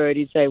do whatever it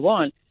is they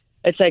want,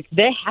 it's like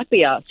they're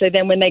happier. So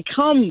then when they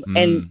come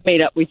and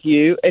meet up with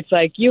you, it's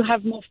like you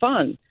have more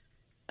fun.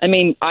 I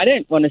mean, I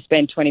don't want to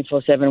spend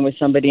 24/7 with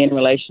somebody in a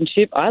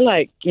relationship. I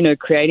like, you know,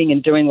 creating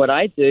and doing what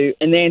I do.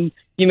 And then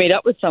you meet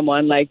up with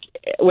someone, like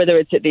whether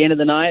it's at the end of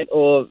the night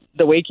or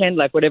the weekend,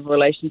 like whatever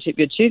relationship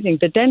you're choosing.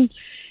 But then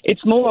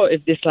it's more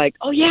of this like,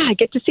 oh, yeah, I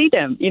get to see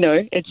them. You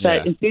know, it's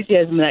that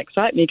enthusiasm and that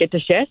excitement. You get to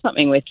share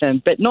something with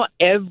them, but not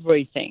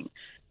everything.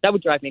 That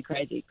would drive me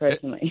crazy,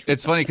 personally.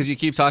 It's funny because you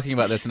keep talking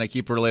about this and I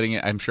keep relating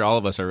it. I'm sure all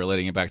of us are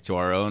relating it back to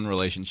our own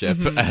relationship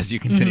as you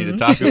continue to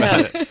talk about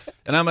it.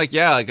 And I'm like,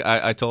 yeah, like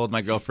I told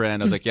my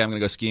girlfriend, I was like, yeah, I'm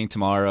going to go skiing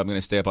tomorrow. I'm going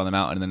to stay up on the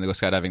mountain and then go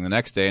skydiving the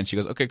next day. And she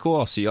goes, okay, cool.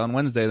 I'll see you on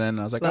Wednesday then. And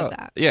I was like, Love oh,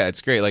 that. yeah,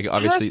 it's great. Like,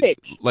 obviously,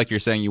 Perfect. like you're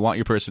saying, you want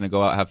your person to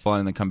go out, have fun,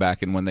 and then come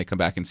back. And when they come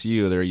back and see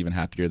you, they're even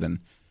happier than,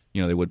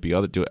 you know, they would be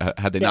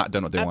had they not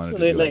done what they wanted to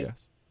do, I absolutely.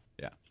 guess.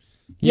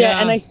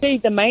 Yeah, and I see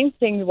the main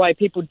thing why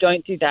people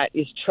don't do that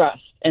is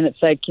trust. And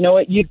it's like, you know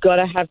what, you've got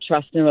to have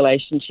trust in a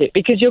relationship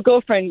because your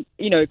girlfriend,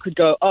 you know, could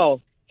go,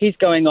 oh, he's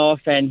going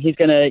off and he's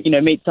going to, you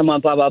know, meet someone,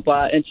 blah, blah,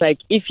 blah. And it's like,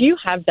 if you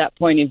have that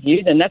point of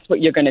view, then that's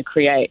what you're going to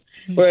create.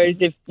 Whereas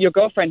if your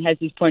girlfriend has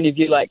this point of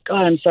view, like,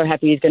 God, I'm so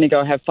happy he's going to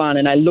go have fun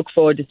and I look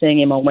forward to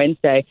seeing him on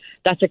Wednesday,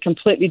 that's a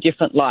completely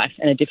different life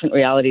and a different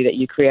reality that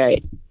you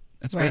create.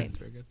 That's Right. great. That's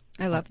very good.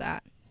 I love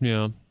that.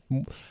 Yeah.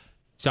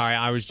 Sorry,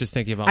 I was just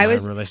thinking about my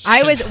own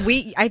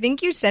relationship. I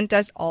think you sent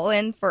us all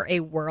in for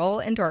a whirl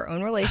into our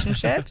own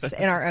relationships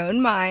in our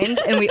own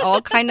minds, and we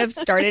all kind of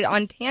started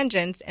on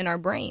tangents in our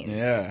brains.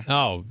 Yeah.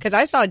 Oh, Because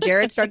I saw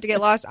Jared start to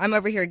get lost. I'm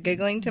over here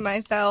giggling to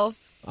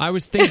myself. I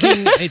was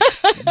thinking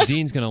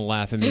Dean's going to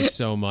laugh at me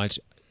so much.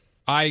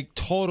 I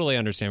totally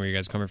understand where you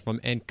guys are coming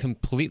from and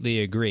completely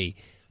agree.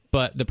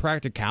 But the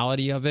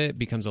practicality of it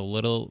becomes a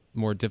little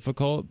more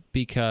difficult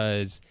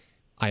because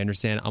I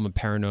understand I'm a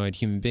paranoid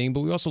human being,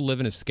 but we also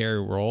live in a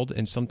scary world.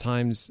 And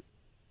sometimes,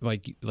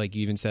 like you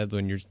even said,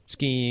 when you're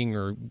skiing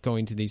or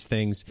going to these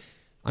things,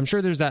 I'm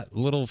sure there's that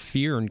little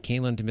fear in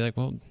Caitlin to be like,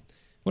 well,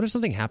 what if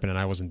something happened and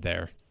I wasn't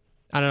there?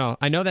 I don't know.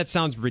 I know that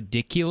sounds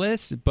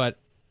ridiculous, but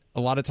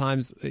a lot of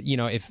times,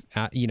 if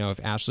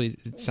Ashley,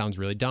 it sounds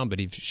really dumb, but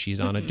if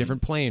she's on a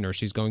different plane or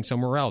she's going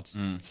somewhere else,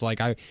 it's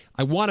like I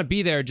want to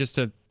be there just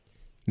to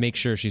make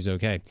sure she's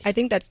okay. I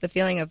think that's the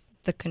feeling of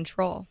the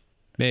control.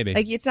 Maybe.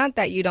 Like, it's not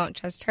that you don't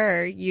trust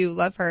her, you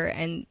love her,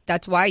 and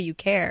that's why you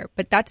care.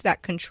 But that's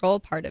that control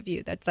part of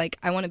you. That's like,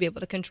 I want to be able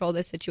to control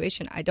this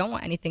situation. I don't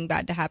want anything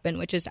bad to happen,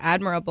 which is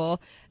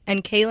admirable.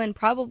 And Kaylin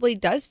probably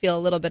does feel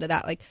a little bit of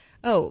that. Like,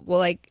 oh, well,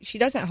 like, she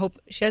doesn't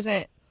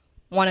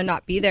want to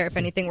not be there if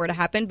anything were to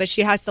happen, but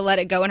she has to let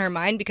it go in her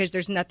mind because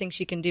there's nothing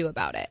she can do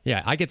about it.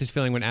 Yeah, I get this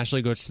feeling when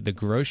Ashley goes to the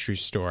grocery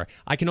store.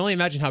 I can only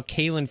imagine how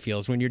Kaylin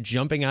feels when you're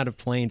jumping out of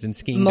planes and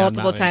skiing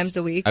multiple down times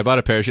a week. I bought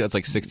a parachute that's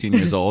like 16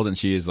 years old, and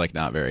she is like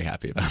not very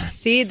happy about it.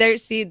 See,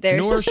 there's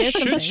Nor should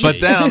something. she. But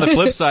then on the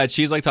flip side,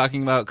 she's like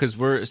talking about, because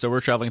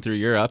we're traveling through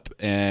Europe,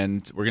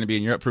 and we're going to be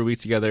in Europe for a week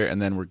together,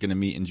 and then we're going to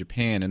meet in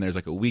Japan, and there's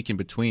like a week in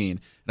between.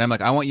 And I'm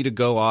like, I want you to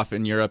go off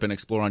in Europe and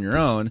explore on your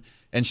own.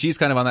 And she's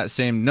kind of on that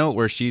same note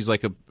where she's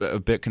like a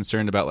bit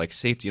concerned about like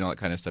safety and all that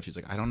kind of stuff. She's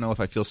like, I don't know if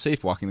I feel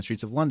safe walking the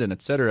streets of London,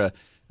 etc.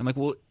 I'm like,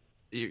 well,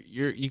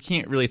 you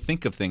can't really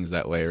think of things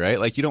that way, right?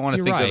 Like you don't want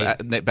to think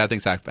of bad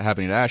things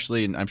happening to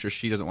Ashley, and I'm sure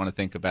she doesn't want to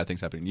think of bad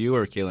things happening to you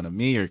or Kaylin and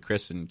me or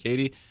Chris and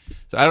Katie.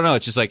 So I don't know.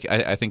 It's just like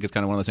I think it's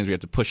kind of one of those things where you have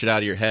to push it out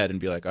of your head and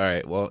be like, all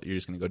right, well, you're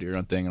just going to go do your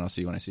own thing, and I'll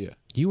see you when I see you.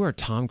 You are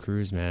Tom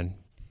Cruise, man.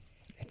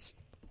 It's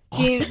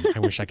awesome. I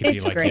wish I could be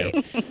like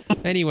you.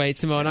 Anyway,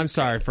 Simone, I'm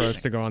sorry for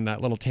us to go on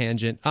that little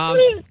tangent.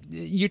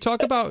 You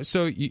talk about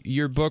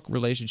your book,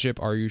 Relationship,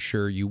 Are You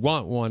Sure You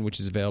Want One, which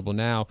is available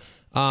now.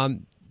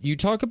 You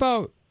talk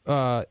about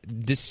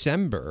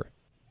December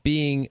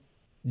being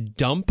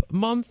dump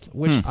month,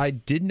 which I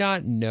did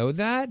not know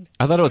that.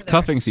 I thought it was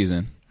cuffing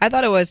season. I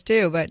thought it was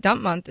too, but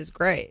dump month is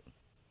great.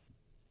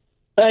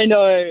 I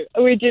know.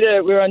 We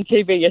were on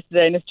TV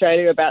yesterday in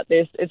Australia about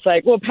this. It's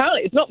like, well,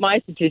 apparently it's not my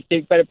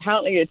statistic, but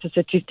apparently it's a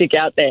statistic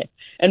out there.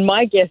 And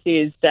my guess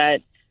is that,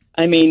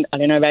 I mean, I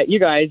don't know about you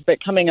guys,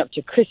 but coming up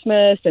to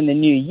Christmas and the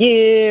New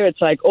Year, it's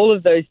like all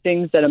of those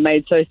things that are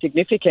made so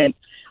significant.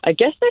 I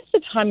guess that's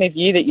the time of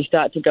year that you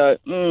start to go,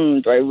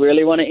 do I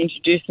really want to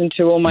introduce them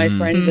to all my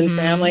friends and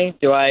family?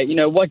 Do I,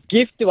 what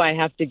gift do I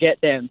have to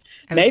get them?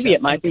 Maybe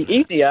it might be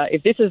easier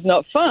if this is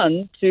not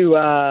fun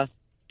to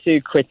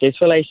quit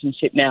this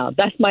relationship now.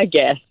 That's my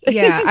guess.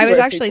 Yeah, I was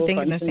actually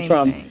thinking the same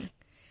thing.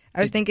 I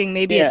was thinking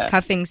maybe it's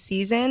cuffing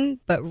season,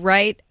 but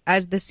right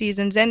as the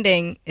season's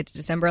ending, it's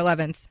December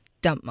 11th,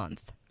 dump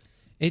month.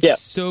 It's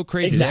so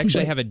crazy. They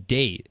actually have a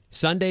date.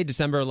 Sunday,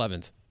 December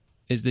 11th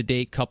is the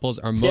date couples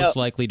are most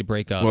likely to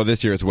break up. Well,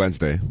 this year it's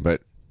Wednesday,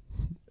 but...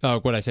 Oh,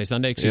 what did I say?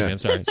 Sunday? Excuse me. I'm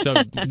sorry. So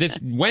this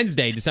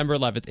Wednesday, December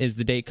 11th, is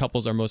the date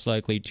couples are most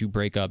likely to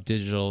break up.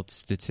 Digital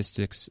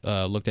statistics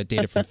looked at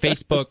data from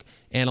Facebook,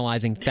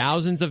 analyzing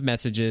thousands of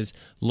messages,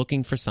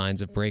 looking for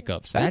signs of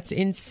breakups. That's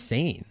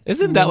insane.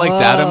 Isn't that like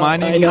data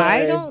mining?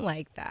 I don't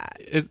like that.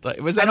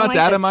 Was that not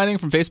data mining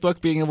from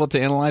Facebook being able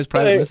to analyze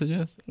private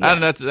messages? Yes. I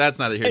don't know, that's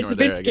neither here nor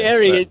there, I guess. It's a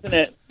bit scary, isn't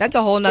it? That's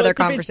a whole nother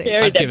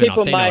conversation. I've given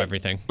up. They know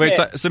everything. Wait,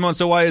 Simone,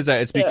 so why is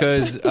that? It's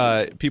because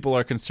people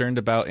are concerned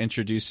about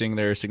introducing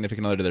their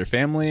significant other to their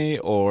family,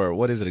 or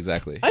what is it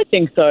exactly? I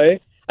think so.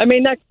 I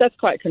mean, that's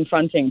quite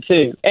confronting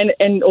too,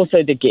 and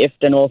also the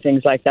gift and all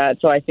things like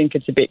that. So I think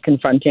it's a bit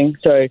confronting.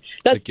 So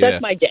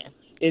that's my guess.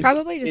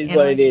 Probably just is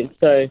what it is.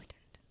 So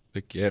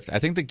the gift. I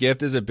think the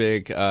gift is a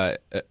big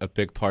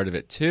part of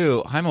it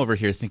too. I'm over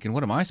here thinking,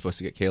 what am I supposed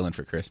to get Kaylin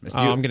for Christmas?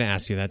 I'm going to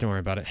ask you that. Don't worry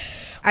about it.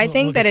 I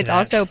think that it's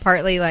also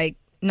partly like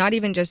not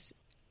even just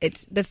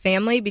it's the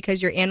family,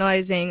 because you're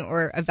analyzing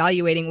or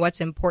evaluating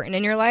what's important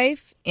in your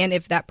life and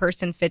if that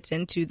person fits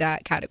into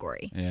that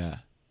category. Yeah.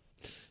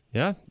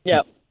 Yeah.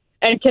 Yeah.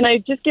 And can I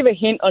just give a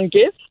hint on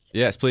gifts?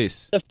 Yes,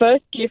 please. The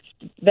first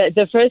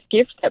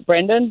gift that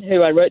Brendan,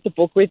 who I wrote the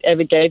book with,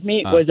 ever gave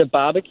me was a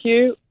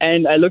barbecue,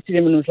 and I looked at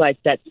him and was like,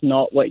 "That's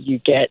not what you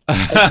get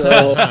at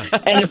all."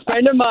 And a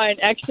friend of mine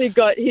actually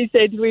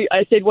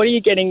I said, "What are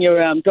you getting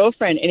your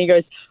girlfriend?" And he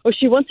goes, "Oh,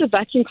 she wants a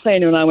vacuum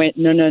cleaner." And I went,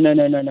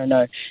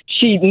 "No.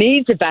 She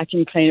needs a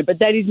vacuum cleaner, but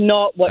that is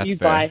not what you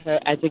buy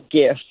her as a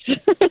gift."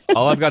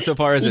 All I've got so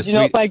far is you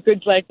not buy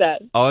goods like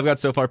that. All I've got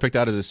so far picked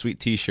out is a sweet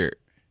T-shirt.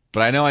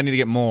 But I know I need to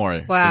get more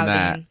than that.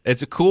 Man.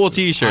 It's a cool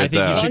T-shirt, I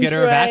think you should get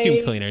her a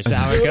vacuum cleaner. Is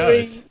how it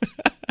goes.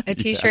 A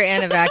T-shirt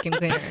and a vacuum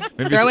cleaner.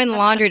 Throw in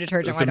laundry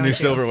detergent. Some new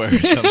silverware or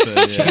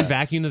something. She can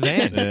vacuum the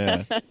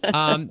van.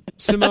 Yeah.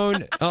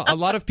 Simone, a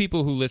lot of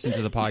people who listen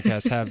to the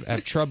podcast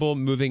have trouble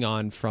moving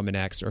on from an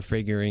ex or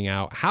figuring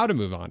out how to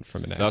move on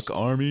from an ex. Suck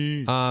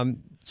Army.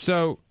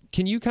 So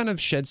can you kind of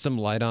shed some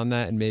light on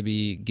that and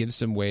maybe give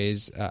some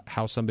ways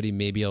how somebody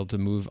may be able to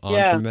move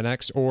on from an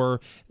ex,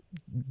 or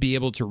be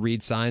able to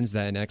read signs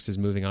that an ex is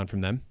moving on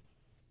from them?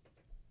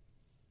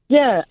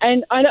 Yeah,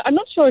 and I'm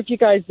not sure if you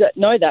guys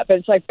know that, but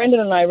it's like Brendan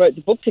and I wrote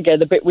the book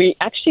together, but we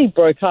actually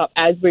broke up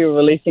as we were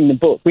releasing the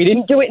book. We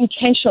didn't do it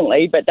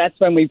intentionally, but that's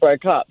when we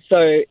broke up.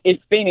 So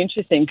it's been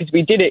interesting because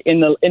we did it in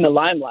the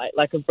limelight,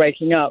 like of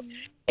breaking up.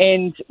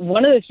 And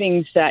one of the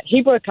things that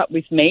he broke up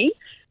with me,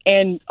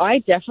 and I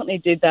definitely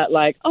did that,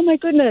 like, oh my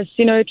goodness,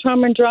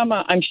 trauma and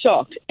drama, I'm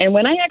shocked. And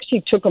when I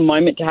actually took a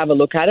moment to have a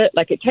look at it,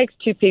 like it takes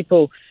two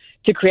people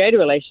to create a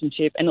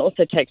relationship, and it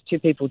also takes two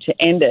people to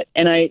end it.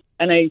 And I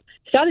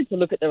started to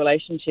look at the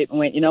relationship and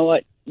went, you know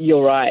what,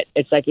 you're right.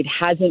 It's like it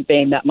hasn't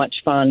been that much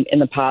fun in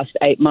the past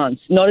 8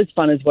 months. Not as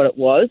fun as what it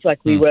was. Like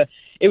it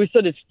was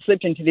sort of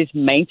slipped into this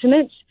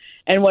maintenance.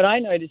 And what I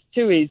noticed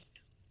too is,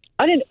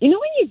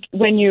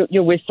 when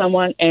you're with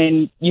someone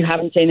and you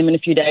haven't seen them in a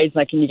few days,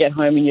 like, and you get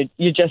home and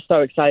you're just so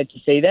excited to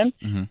see them,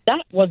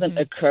 that wasn't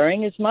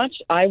occurring as much.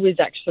 I was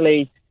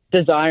actually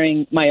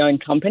desiring my own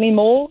company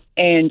more,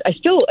 and I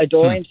still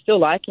adore him, still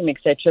like him,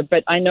 etc.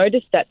 But I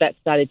noticed that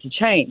started to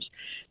change.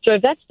 So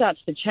if that starts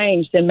to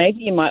change, then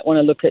maybe you might want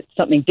to look at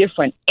something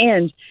different.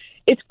 And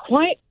it's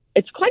quite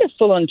a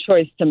full-on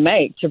choice to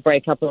make to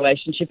break up a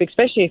relationship,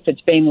 especially if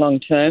it's been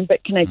long-term.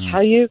 But can I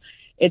tell you,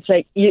 it's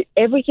like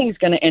everything's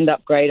going to end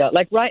up greater.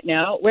 Like right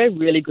now, we're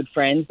really good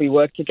friends. We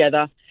work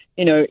together.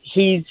 you know,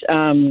 he's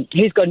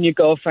got a new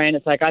girlfriend.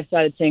 It's like I've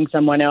started seeing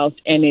someone else,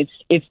 and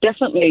it's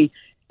definitely,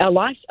 our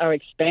lives are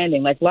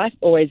expanding. Like, life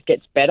always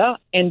gets better.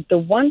 And the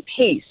one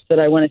piece that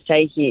I want to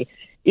say here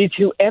is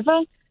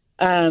whoever,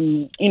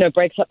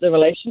 breaks up the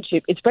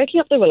relationship, it's breaking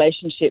up the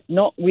relationship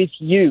not with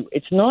you.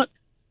 It's not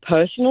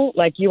personal.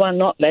 Like, you are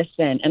not less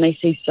than. And I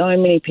see so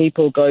many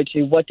people go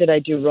to, what did I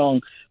do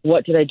wrong?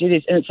 What did I do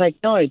this? And it's like,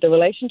 no, the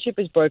relationship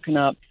is broken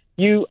up.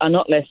 You are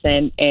not less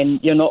than, and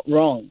you're not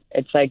wrong.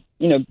 It's like,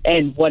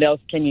 and what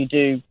else can you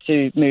do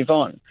to move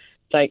on?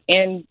 It's like,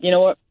 and you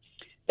know what?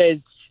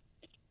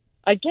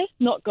 I guess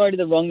not go to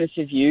the wrongness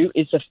of you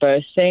is the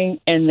first thing.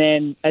 And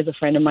then, as a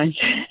friend of mine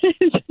says,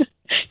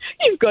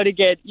 you've got to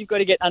get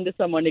under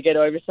someone to get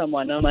over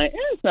someone. And I'm like,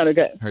 it's not a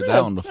good. Heard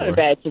that one before. Not a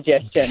bad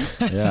suggestion.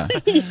 Yeah.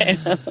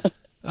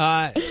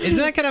 Isn't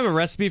that kind of a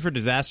recipe for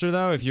disaster,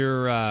 though? If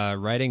you're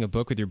writing a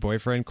book with your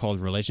boyfriend called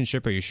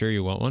Relationship, Are You Sure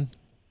You Want One?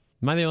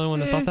 Am I the only one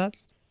that thought that?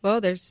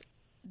 Well, then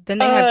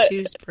they have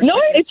two perspectives. No,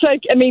 it's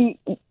like, I mean,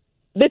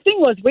 the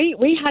thing was,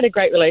 we had a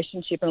great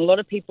relationship, and a lot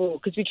of people,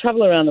 because we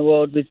travel around the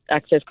world with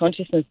Access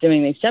Consciousness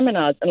doing these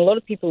seminars, and a lot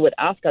of people would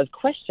ask us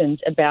questions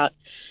about,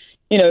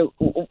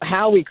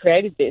 how we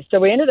created this. So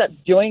we ended up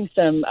doing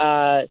some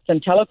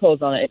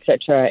telecalls on it,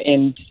 etc.,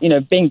 and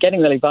getting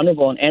really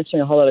vulnerable and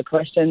answering a whole lot of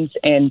questions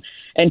and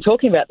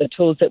talking about the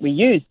tools that we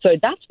use. So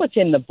that's what's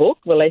in the book,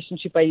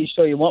 Relationship, Are You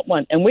Sure You Want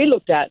One? And we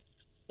looked at,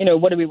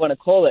 what do we want to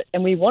call it?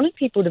 And we wanted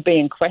people to be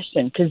in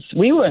question, because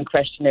we were in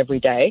question every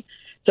day.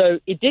 So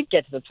it did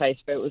get to the place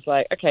where it was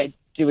like, okay,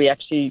 do we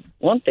actually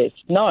want this?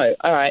 No.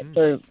 All right.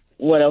 So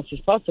what else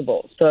is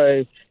possible?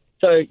 So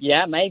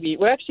yeah, maybe.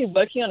 We're actually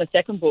working on a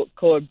second book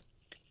called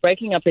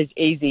Breaking Up is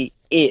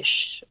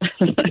Easy-ish.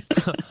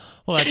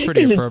 Well, that's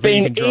pretty appropriate.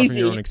 You can draw from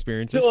your own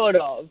experiences. Sort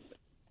of.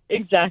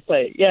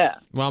 Exactly, yeah.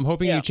 Well, I'm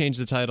hoping you change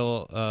the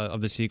title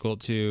of the sequel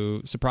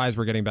to Surprise,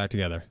 We're Getting Back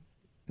Together.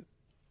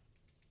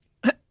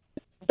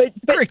 But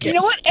you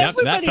know what?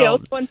 Everybody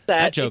else wants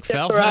that. That joke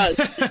fell. For us.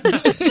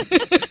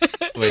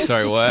 Wait,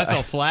 sorry, what? That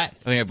fell flat.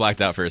 I think I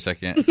blacked out for a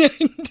second.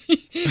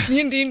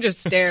 Me and Dean just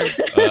stared.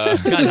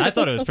 Guys, I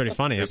thought it was pretty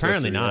funny.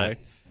 Apparently not.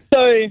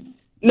 So,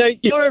 no,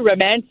 you're a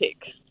romantic.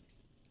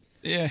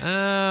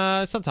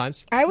 Yeah.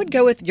 Sometimes. I would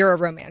go with you're a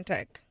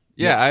romantic.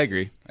 Yeah, I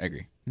agree.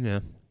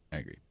 Yeah. I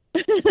agree.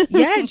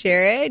 Yeah,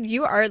 Jared,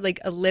 you are like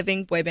a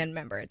living boy band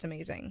member. It's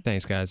amazing.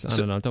 Thanks, guys. I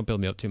don't know. Don't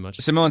build me up too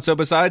much. Simone, so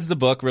besides the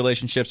book,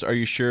 Relationships, Are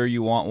You Sure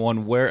You Want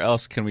One? Where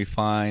else can we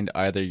find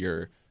either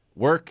your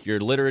work, your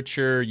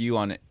literature, you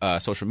on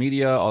social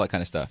media, all that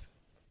kind of stuff?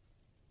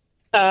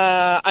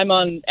 I'm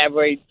on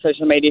every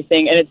social media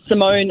thing, and it's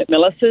Simone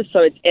Milasas, so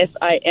it's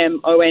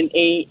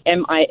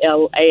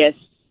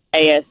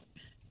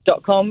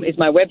SimoneMilasas.com is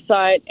my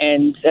website,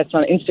 and that's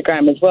on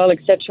Instagram as well,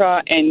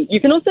 etc. And you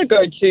can also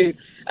go to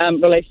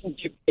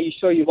Relationship, Are You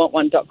Sure You Want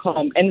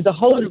One.com, and there's a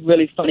whole lot of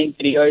really funny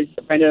videos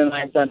that Brendan and I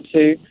have done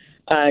too,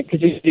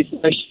 because we do this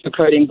no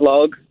sugarcoating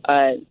blog.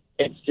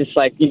 It's just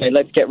like,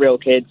 let's get real,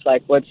 kids.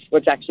 Like,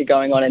 what's actually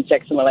going on in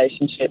sex and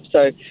relationships.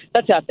 So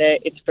that's out there.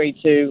 It's free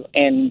too,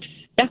 and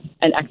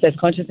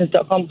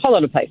accessconsciousness.com. A whole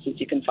lot of places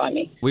you can find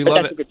me.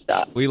 That's a good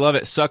start. We love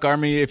it. Suck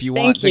Army. If you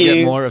want to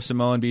get more of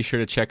Simone, be sure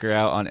to check her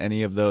out on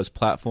any of those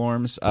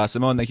platforms.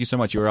 Simone, thank you so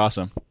much. You were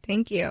awesome.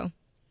 Thank you.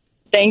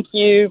 Thank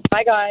you.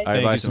 Bye, guys. All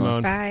right, bye,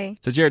 Simone. Bye.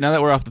 So, Jared, now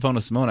that we're off the phone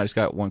with Simone, I just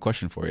got one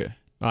question for you.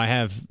 I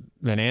have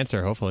an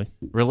answer, hopefully.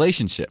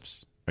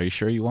 Relationships. Are you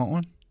sure you want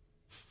one?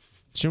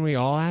 Shouldn't we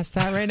all ask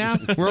that right now?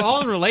 We're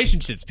all in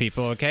relationships,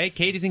 people, okay?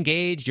 Katie's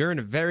engaged. You're in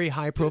a very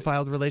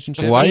high-profile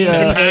relationship. Dean's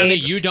apparently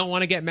engaged. you don't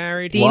want to get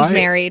married. Dean's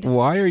married.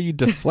 Why are you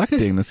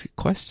deflecting this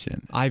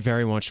question? I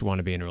very much want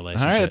to be in a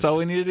relationship. All right, that's all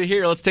we needed to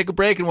hear. Let's take a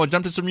break, and we'll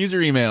jump to some user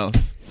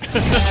emails.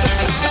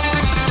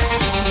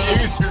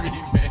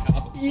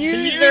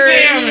 User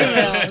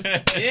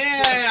emails.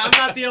 Yeah, I'm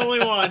not the only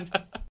one.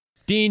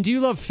 Dean, do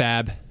you love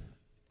Fab?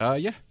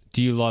 Yeah.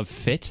 Do you love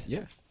Fit?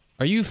 Yeah.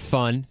 Are you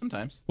fun?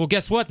 Sometimes. Well,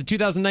 guess what? The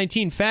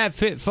 2019 Fab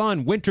Fit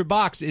Fun Winter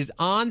Box is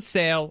on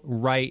sale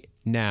right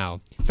now.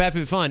 Fab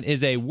Fit Fun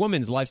is a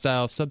woman's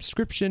lifestyle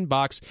subscription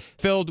box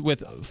filled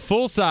with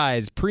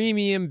full-size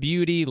premium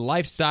beauty,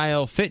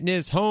 lifestyle,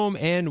 fitness, home,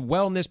 and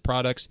wellness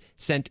products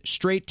sent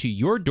straight to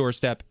your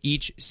doorstep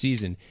each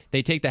season.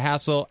 They take the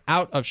hassle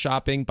out of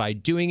shopping by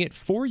doing it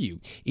for you.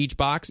 Each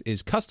box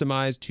is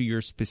customized to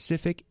your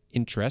specific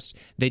interests.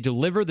 They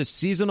deliver the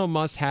seasonal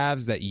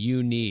must-haves that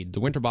you need. The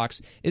Winter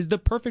Box is the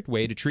perfect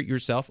way to treat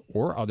yourself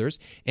or others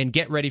and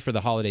get ready for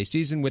the holiday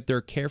season with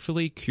their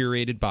carefully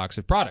curated box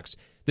of products.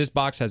 This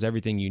box has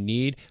everything you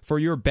need for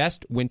your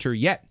best winter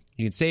yet.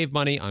 You can save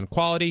money on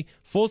quality,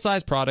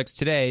 full-size products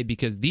today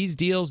because these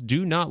deals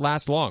do not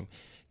last long.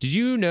 Did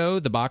you know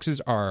the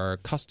boxes are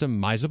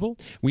customizable?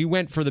 We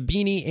went for the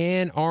beanie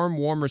and arm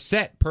warmer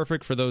set,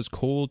 perfect for those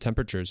cold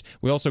temperatures.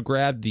 We also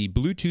grabbed the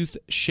Bluetooth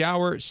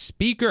shower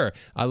speaker.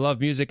 I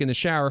love music in the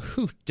shower.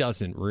 Who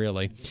doesn't,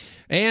 really?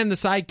 And the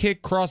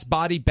Sidekick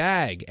crossbody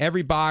bag.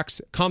 Every box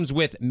comes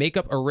with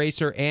makeup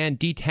eraser and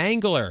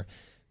detangler.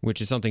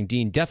 which is something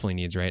Dean definitely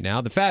needs right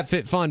now. The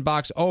FabFitFun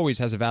box always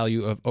has a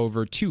value of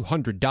over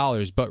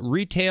 $200, but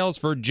retails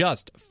for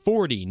just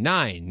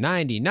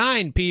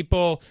 $49.99,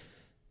 people.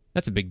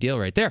 That's a big deal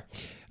right there.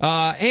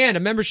 And a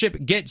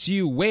membership gets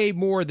you way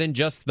more than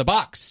just the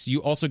box.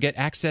 You also get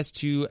access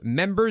to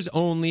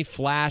members-only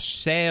flash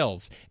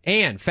sales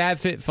and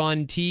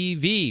FabFitFun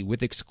TV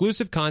with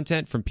exclusive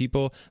content from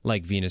people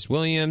like Venus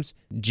Williams,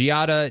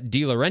 Giada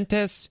De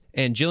Laurentiis,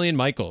 and Jillian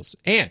Michaels.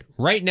 And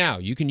right now,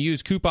 you can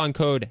use coupon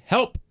code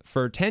HELP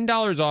for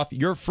 $10 off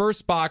your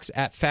first box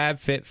at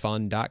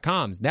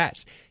FabFitFun.com.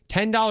 That's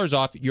 $10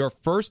 off your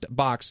first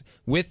box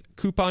with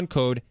coupon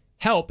code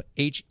HELP,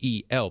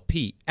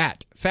 H-E-L-P,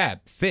 at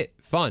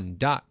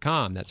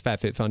FabFitFun.com. That's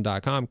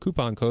FabFitFun.com,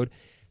 coupon code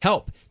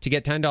HELP to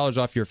get $10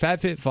 off your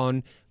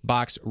FabFitFun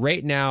box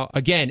right now.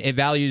 Again, it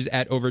values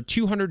at over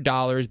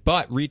 $200,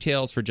 but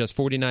retails for just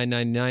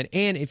 $49.99.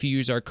 And if you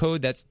use our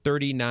code, that's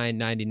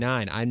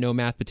 $39.99. I'm no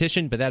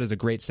mathematician, but that is a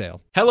great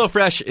sale.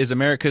 HelloFresh is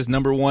America's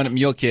 #1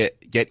 meal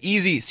kit. Get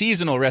easy,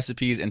 seasonal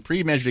recipes and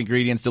pre-measured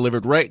ingredients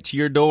delivered right to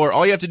your door.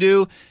 All you have to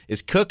do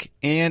is cook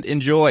and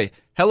enjoy.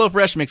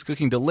 HelloFresh makes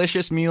cooking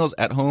delicious meals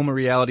at home a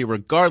reality,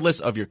 regardless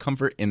of your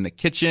comfort in the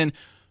kitchen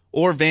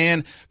or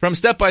van. From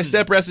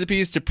step-by-step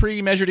recipes to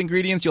pre-measured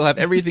ingredients, you'll have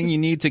everything you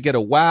need to get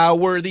a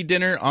wow-worthy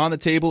dinner on the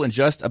table in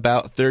just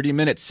about 30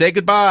 minutes. Say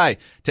goodbye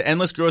to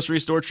endless grocery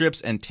store trips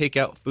and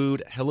takeout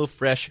food.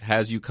 HelloFresh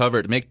has you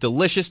covered. Make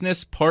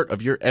deliciousness part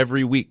of your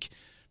every week.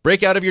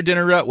 Break out of your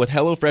dinner rut with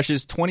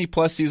HelloFresh's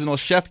 20-plus seasonal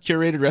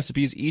chef-curated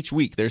recipes each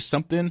week. There's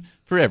something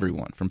for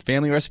everyone, from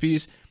family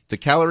recipes to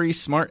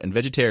calorie-smart and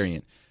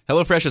vegetarian.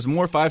 HelloFresh has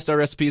more 5-star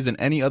recipes than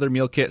any other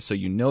meal kit, so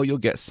you know you'll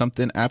get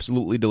something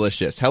absolutely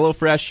delicious.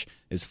 HelloFresh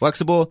is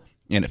flexible,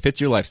 and it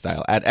fits your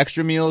lifestyle. Add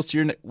extra meals to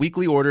your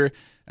weekly order,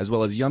 as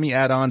well as yummy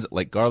add-ons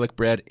like garlic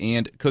bread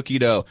and cookie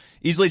dough.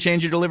 Easily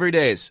change your delivery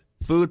days,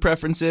 food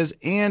preferences,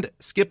 and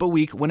skip a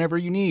week whenever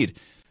you need.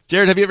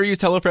 Jared, have you ever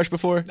used HelloFresh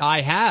before?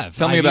 I have.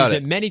 Tell me about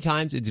it many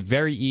times. It's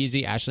very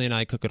easy. Ashley and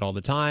I cook it all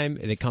the time.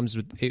 And it comes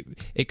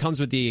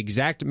with the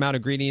exact amount of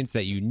ingredients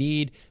that you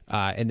need,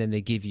 and then they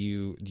give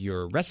you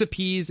your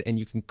recipes, and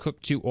you can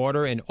cook to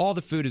order, and all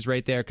the food is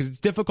right there. Because it's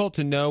difficult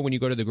to know when you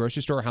go to the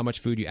grocery store how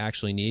much food you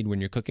actually need when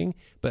you're cooking.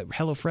 But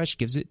HelloFresh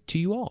gives it to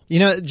you all. You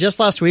know, just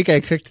last week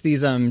I cooked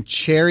these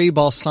cherry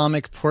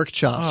balsamic pork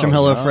chops from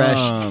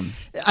HelloFresh.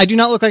 I do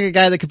not look like a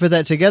guy that could put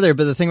that together,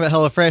 but the thing about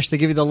HelloFresh, they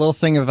give you the little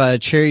thing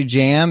of cherry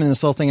jam and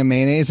this little thing of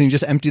mayonnaise, and you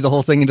just empty the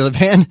whole thing into the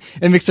pan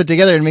and mix it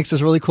together, and it makes this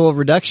really cool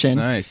reduction.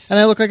 Nice. And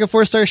I look like a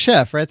 4-star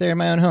chef right there in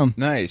my own home.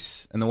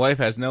 Nice. And the wife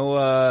has no,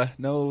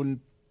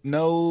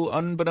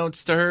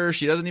 unbeknownst to her,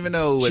 she doesn't even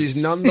know. She's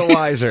none the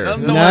wiser.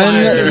 None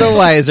the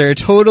wiser.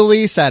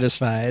 Totally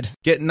satisfied.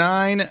 Get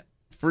 9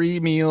 free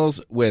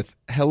meals with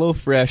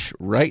HelloFresh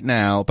right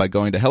now by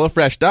going to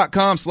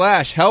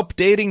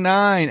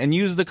HelloFresh.com/HelpDating9 and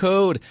use the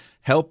code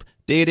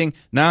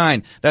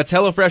HelpDating9. That's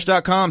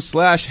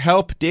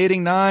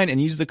HelloFresh.com/HelpDating9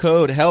 and use the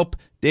code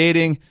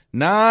HelpDating9.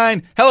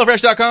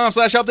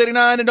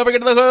 HelloFresh.com/HelpDating9 and don't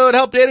forget the code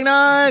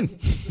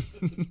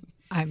HelpDating9.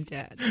 I'm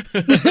dead.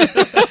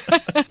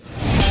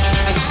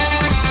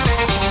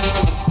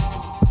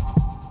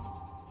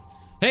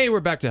 Hey,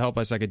 we're back to Help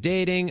I Suck at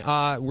Dating.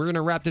 We're going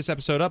to wrap this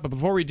episode up, but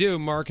before we do,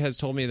 Mark has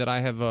told me that I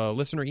have a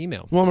listener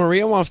email. Well,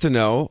 Maria wants to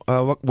know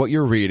what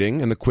you're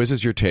reading and the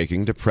quizzes you're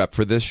taking to prep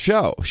for this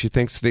show. She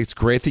thinks it's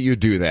great that you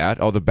do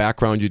that, all the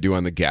background you do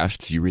on the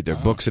guests. You read their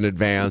books in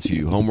advance,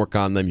 you do homework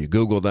on them, you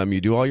Google them,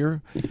 you do all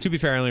your... To be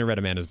fair, I only read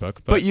Amanda's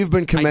book. But you've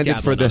been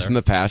commended for this in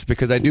the past,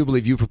 because I do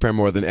believe you prepare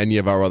more than any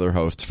of our other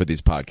hosts for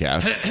these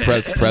podcasts,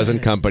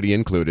 present company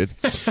included.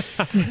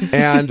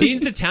 And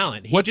Dean's the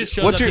talent. He just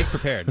shows up, he's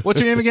prepared. What's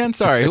your name again?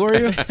 Sorry, who are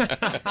you?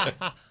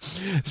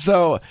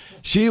 So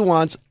she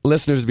wants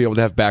listeners to be able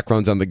to have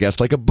backgrounds on the guest,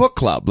 like a book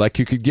club. Like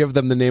you could give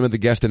them the name of the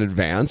guest in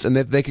advance, and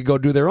that they could go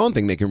do their own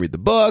thing. They can read the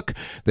book.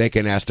 They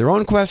can ask their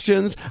own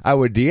questions. I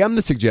would DM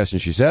the suggestion,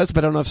 she says,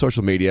 but I don't have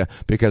social media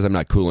because I'm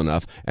not cool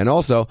enough. And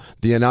also,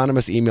 the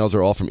anonymous emails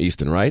are all from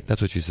Easton, right?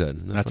 That's what she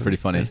said. That's pretty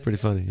funny. That's pretty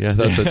funny. Yeah,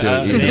 that's what the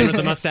man with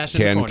the mustache in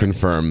the can corner.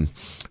 confirm.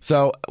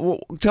 So,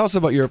 tell us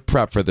about your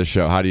prep for the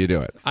show. How do you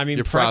do it? I mean,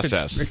 your prep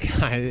process.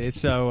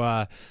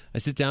 So I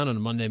sit down on a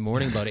Monday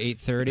morning about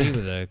 8:30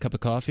 with a cup of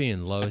coffee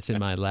and Lois in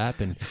my lap,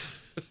 and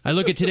I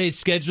look at today's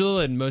schedule,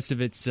 and most of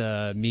it's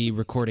me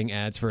recording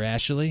ads for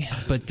Ashley,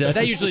 but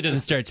that usually doesn't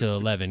start till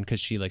 11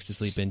 because she likes to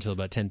sleep in till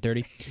about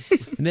 10:30.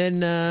 And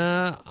then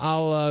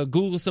I'll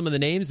Google some of the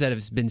names that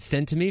have been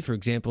sent to me. For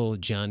example,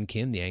 John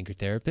Kim, the anchor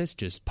therapist.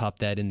 Just pop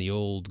that in the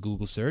old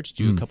Google search,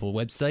 do a couple of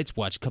websites,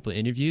 watch a couple of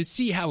interviews,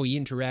 see how he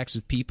interacts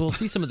with people,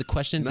 see some of the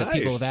questions that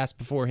people have asked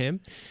before him.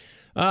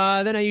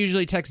 Then I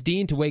usually text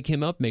Dean to wake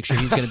him up, make sure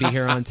he's going to be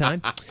here on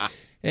time.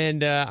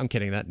 And I'm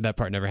kidding, that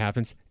part never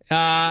happens.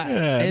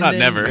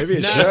 Never. Maybe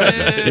it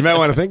should. You might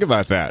want to think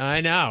about that.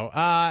 I know.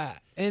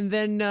 And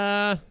then,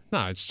 no,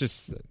 it's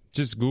just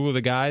Google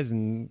the guys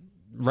and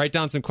write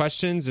down some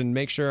questions and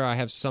make sure I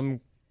have some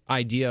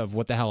idea of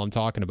what the hell I'm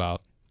talking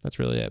about. That's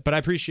really it. But I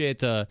appreciate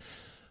the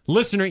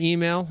listener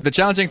email. The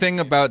challenging thing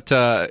about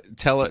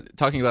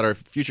talking about our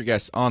future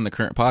guests on the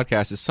current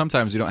podcast is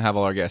sometimes we don't have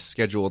all our guests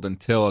scheduled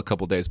until a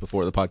couple days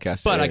before the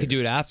podcast. But I could do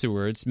it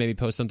afterwards. Maybe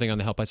post something on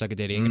the Help I Suck at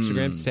Dating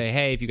Instagram to say,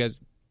 hey, if you guys,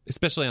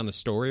 especially on the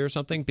story or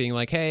something, being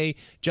like, hey,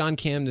 John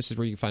Kim, this is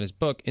where you can find his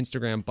book,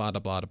 Instagram, blah, blah,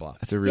 blah, blah.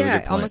 That's a really good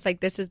point. Almost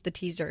like this is the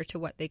teaser to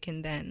what they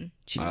can then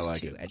choose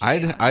to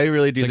educate on. I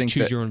really do It's like think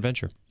choose that your own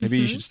venture. maybe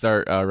you should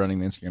start running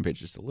the Instagram page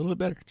just a little bit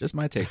better. Just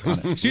my take on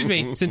it. Excuse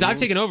me. Since I've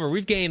taken over,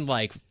 we've gained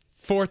like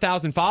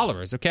 4,000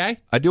 followers, okay?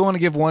 I do want to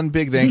give one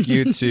big thank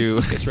you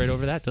to... Gets right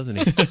over that, doesn't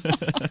he?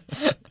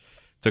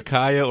 to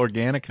Kaya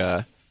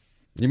Organica.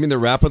 You mean the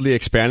rapidly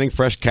expanding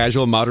fresh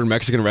casual modern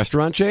Mexican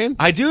restaurant chain?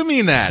 I do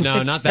mean that. No,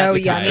 It's not so that.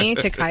 yummy.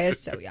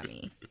 Takaya's so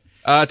yummy.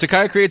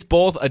 Takaya creates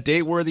both a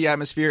date-worthy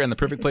atmosphere and the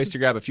perfect place to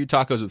grab a few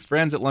tacos with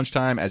friends at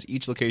lunchtime, as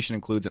each location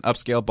includes an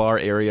upscale bar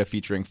area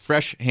featuring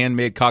fresh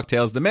handmade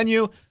cocktails. The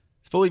menu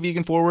is fully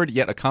vegan-forward,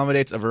 yet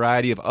accommodates a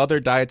variety of other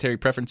dietary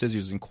preferences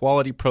using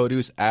quality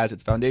produce as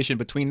its foundation.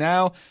 Between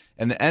now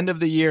and the end of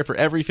the year, for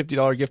every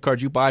 $50 gift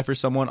card you buy for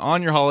someone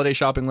on your holiday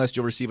shopping list,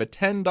 you'll receive a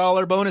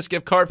 $10 bonus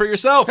gift card for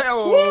yourself.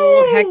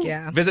 Woo! Heck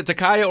yeah. Visit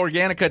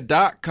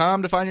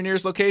TakayaOrganica.com to find your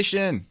nearest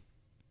location.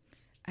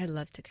 I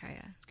love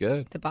Takaya. It's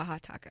good. The Baja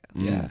Taco.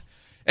 Yeah.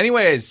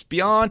 Anyways,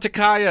 beyond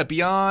Takaya,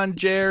 beyond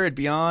Jared,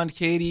 beyond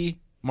Katie,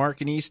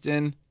 Mark, and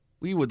Easton,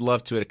 we would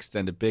love to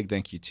extend a big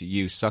thank you to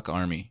you, Suck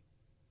Army.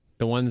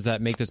 The ones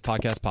that make this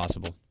podcast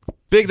possible.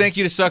 Big thank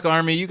you to Suck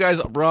Army. You guys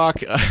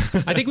rock.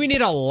 I think we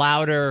need a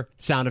louder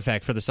sound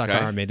effect for the Suck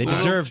Army. They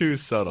deserve... too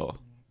subtle.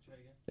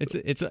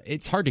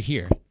 It's hard to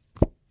hear.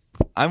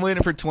 I'm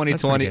waiting for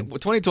 2020. When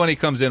 2020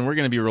 comes in, we're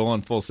going to be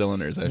rolling full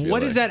cylinders. I feel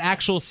What like. is that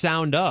actual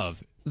sound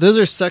of? Those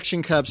are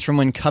suction cups from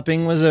when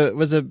cupping was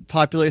a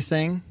popular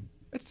thing.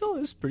 It still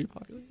is pretty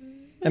popular.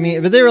 I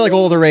mean, but they were like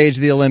all the rage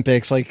at the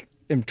Olympics, like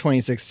in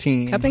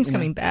 2016. Cupping's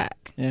coming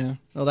back. Yeah.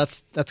 Well,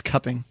 that's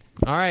cupping.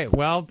 All right.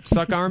 Well,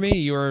 Suck Army,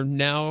 you are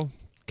now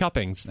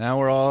cuppings. Now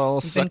we're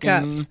all been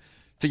sucking cupped.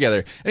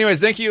 together. Anyways,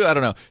 thank you. I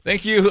don't know.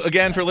 Thank you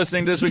again for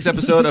listening to this week's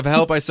episode of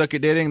Help I Suck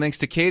at Dating. Thanks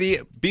to Katie.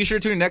 Be sure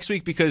to tune in next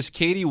week because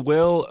Katie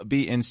will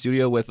be in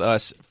studio with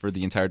us for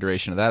the entire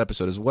duration of that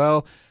episode as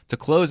well. To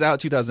close out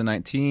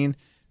 2019,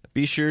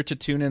 be sure to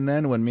tune in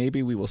then when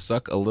maybe we will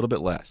suck a little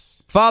bit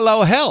less.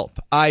 Follow Help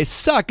I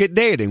Suck at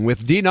Dating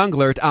with Dean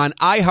Unglert on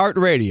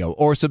iHeartRadio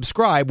or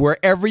subscribe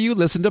wherever you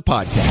listen to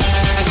podcasts.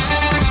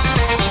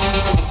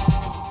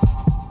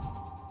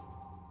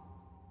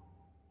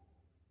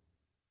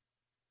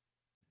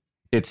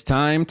 It's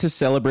time to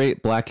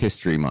celebrate Black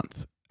History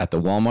Month at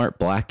the Walmart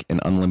Black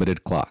and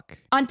Unlimited Clock.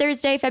 On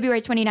Thursday,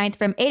 February 29th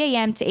from 8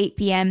 a.m. to 8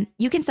 p.m.,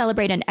 you can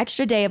celebrate an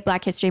extra day of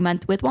Black History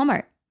Month with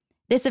Walmart.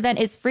 This event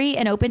is free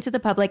and open to the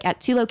public at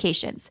 2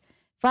 locations,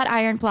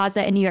 Flatiron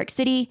Plaza in New York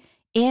City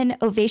and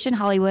Ovation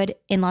Hollywood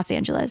in Los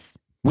Angeles.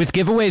 With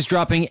giveaways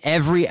dropping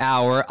every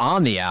hour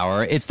on the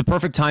hour, it's the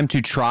perfect time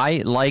to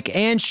try, like,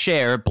 and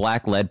share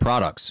Black-led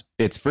products.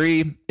 It's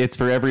free, it's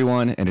for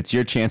everyone, and it's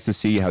your chance to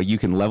see how you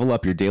can level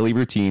up your daily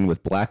routine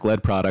with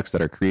Black-led products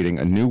that are creating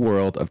a new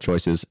world of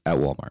choices at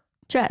Walmart.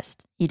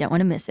 Trust, you don't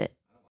want to miss it.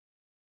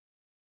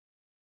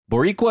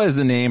 Boricua is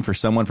the name for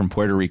someone from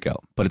Puerto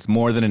Rico, but it's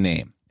more than a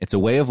name. It's a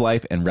way of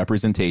life and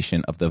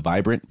representation of the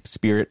vibrant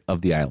spirit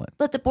of the island.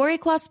 Let the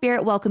Boricua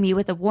spirit welcome you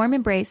with a warm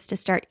embrace to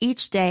start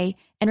each day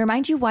and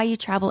remind you why you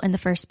travel in the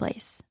first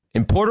place.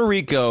 In Puerto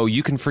Rico,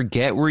 you can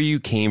forget where you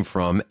came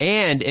from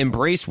and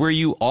embrace where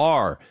you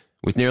are.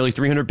 With nearly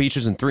 300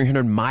 beaches and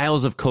 300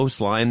 miles of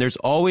coastline, there's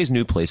always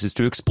new places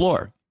to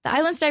explore. The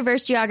island's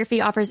diverse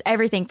geography offers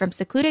everything from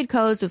secluded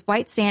coves with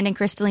white sand and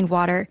crystalline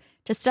water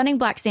to stunning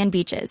black sand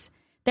beaches.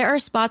 There are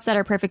spots that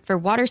are perfect for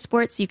water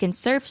sports. You can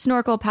surf,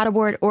 snorkel,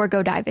 paddleboard, or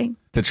go diving.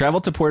 To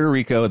travel to Puerto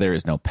Rico, there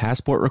is no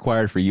passport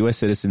required for U.S.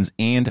 citizens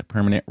and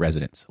permanent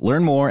residents.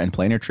 Learn more and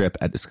plan your trip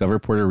at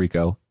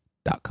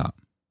discoverpuertorico.com.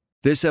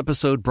 This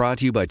episode brought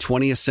to you by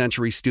 20th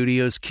Century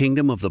Studios'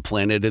 Kingdom of the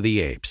Planet of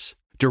the Apes.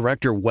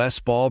 Director Wes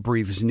Ball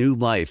breathes new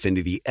life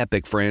into the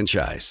epic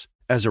franchise.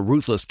 As a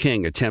ruthless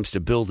king attempts to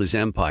build his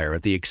empire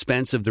at the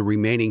expense of the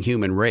remaining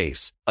human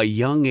race, a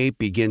young ape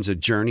begins a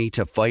journey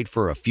to fight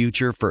for a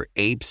future for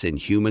apes and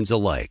humans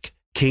alike.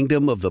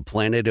 Kingdom of the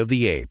Planet of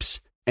the Apes.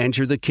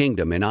 Enter the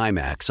kingdom in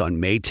IMAX on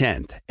May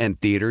 10th and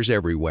theaters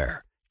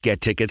everywhere.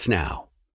 Get tickets now.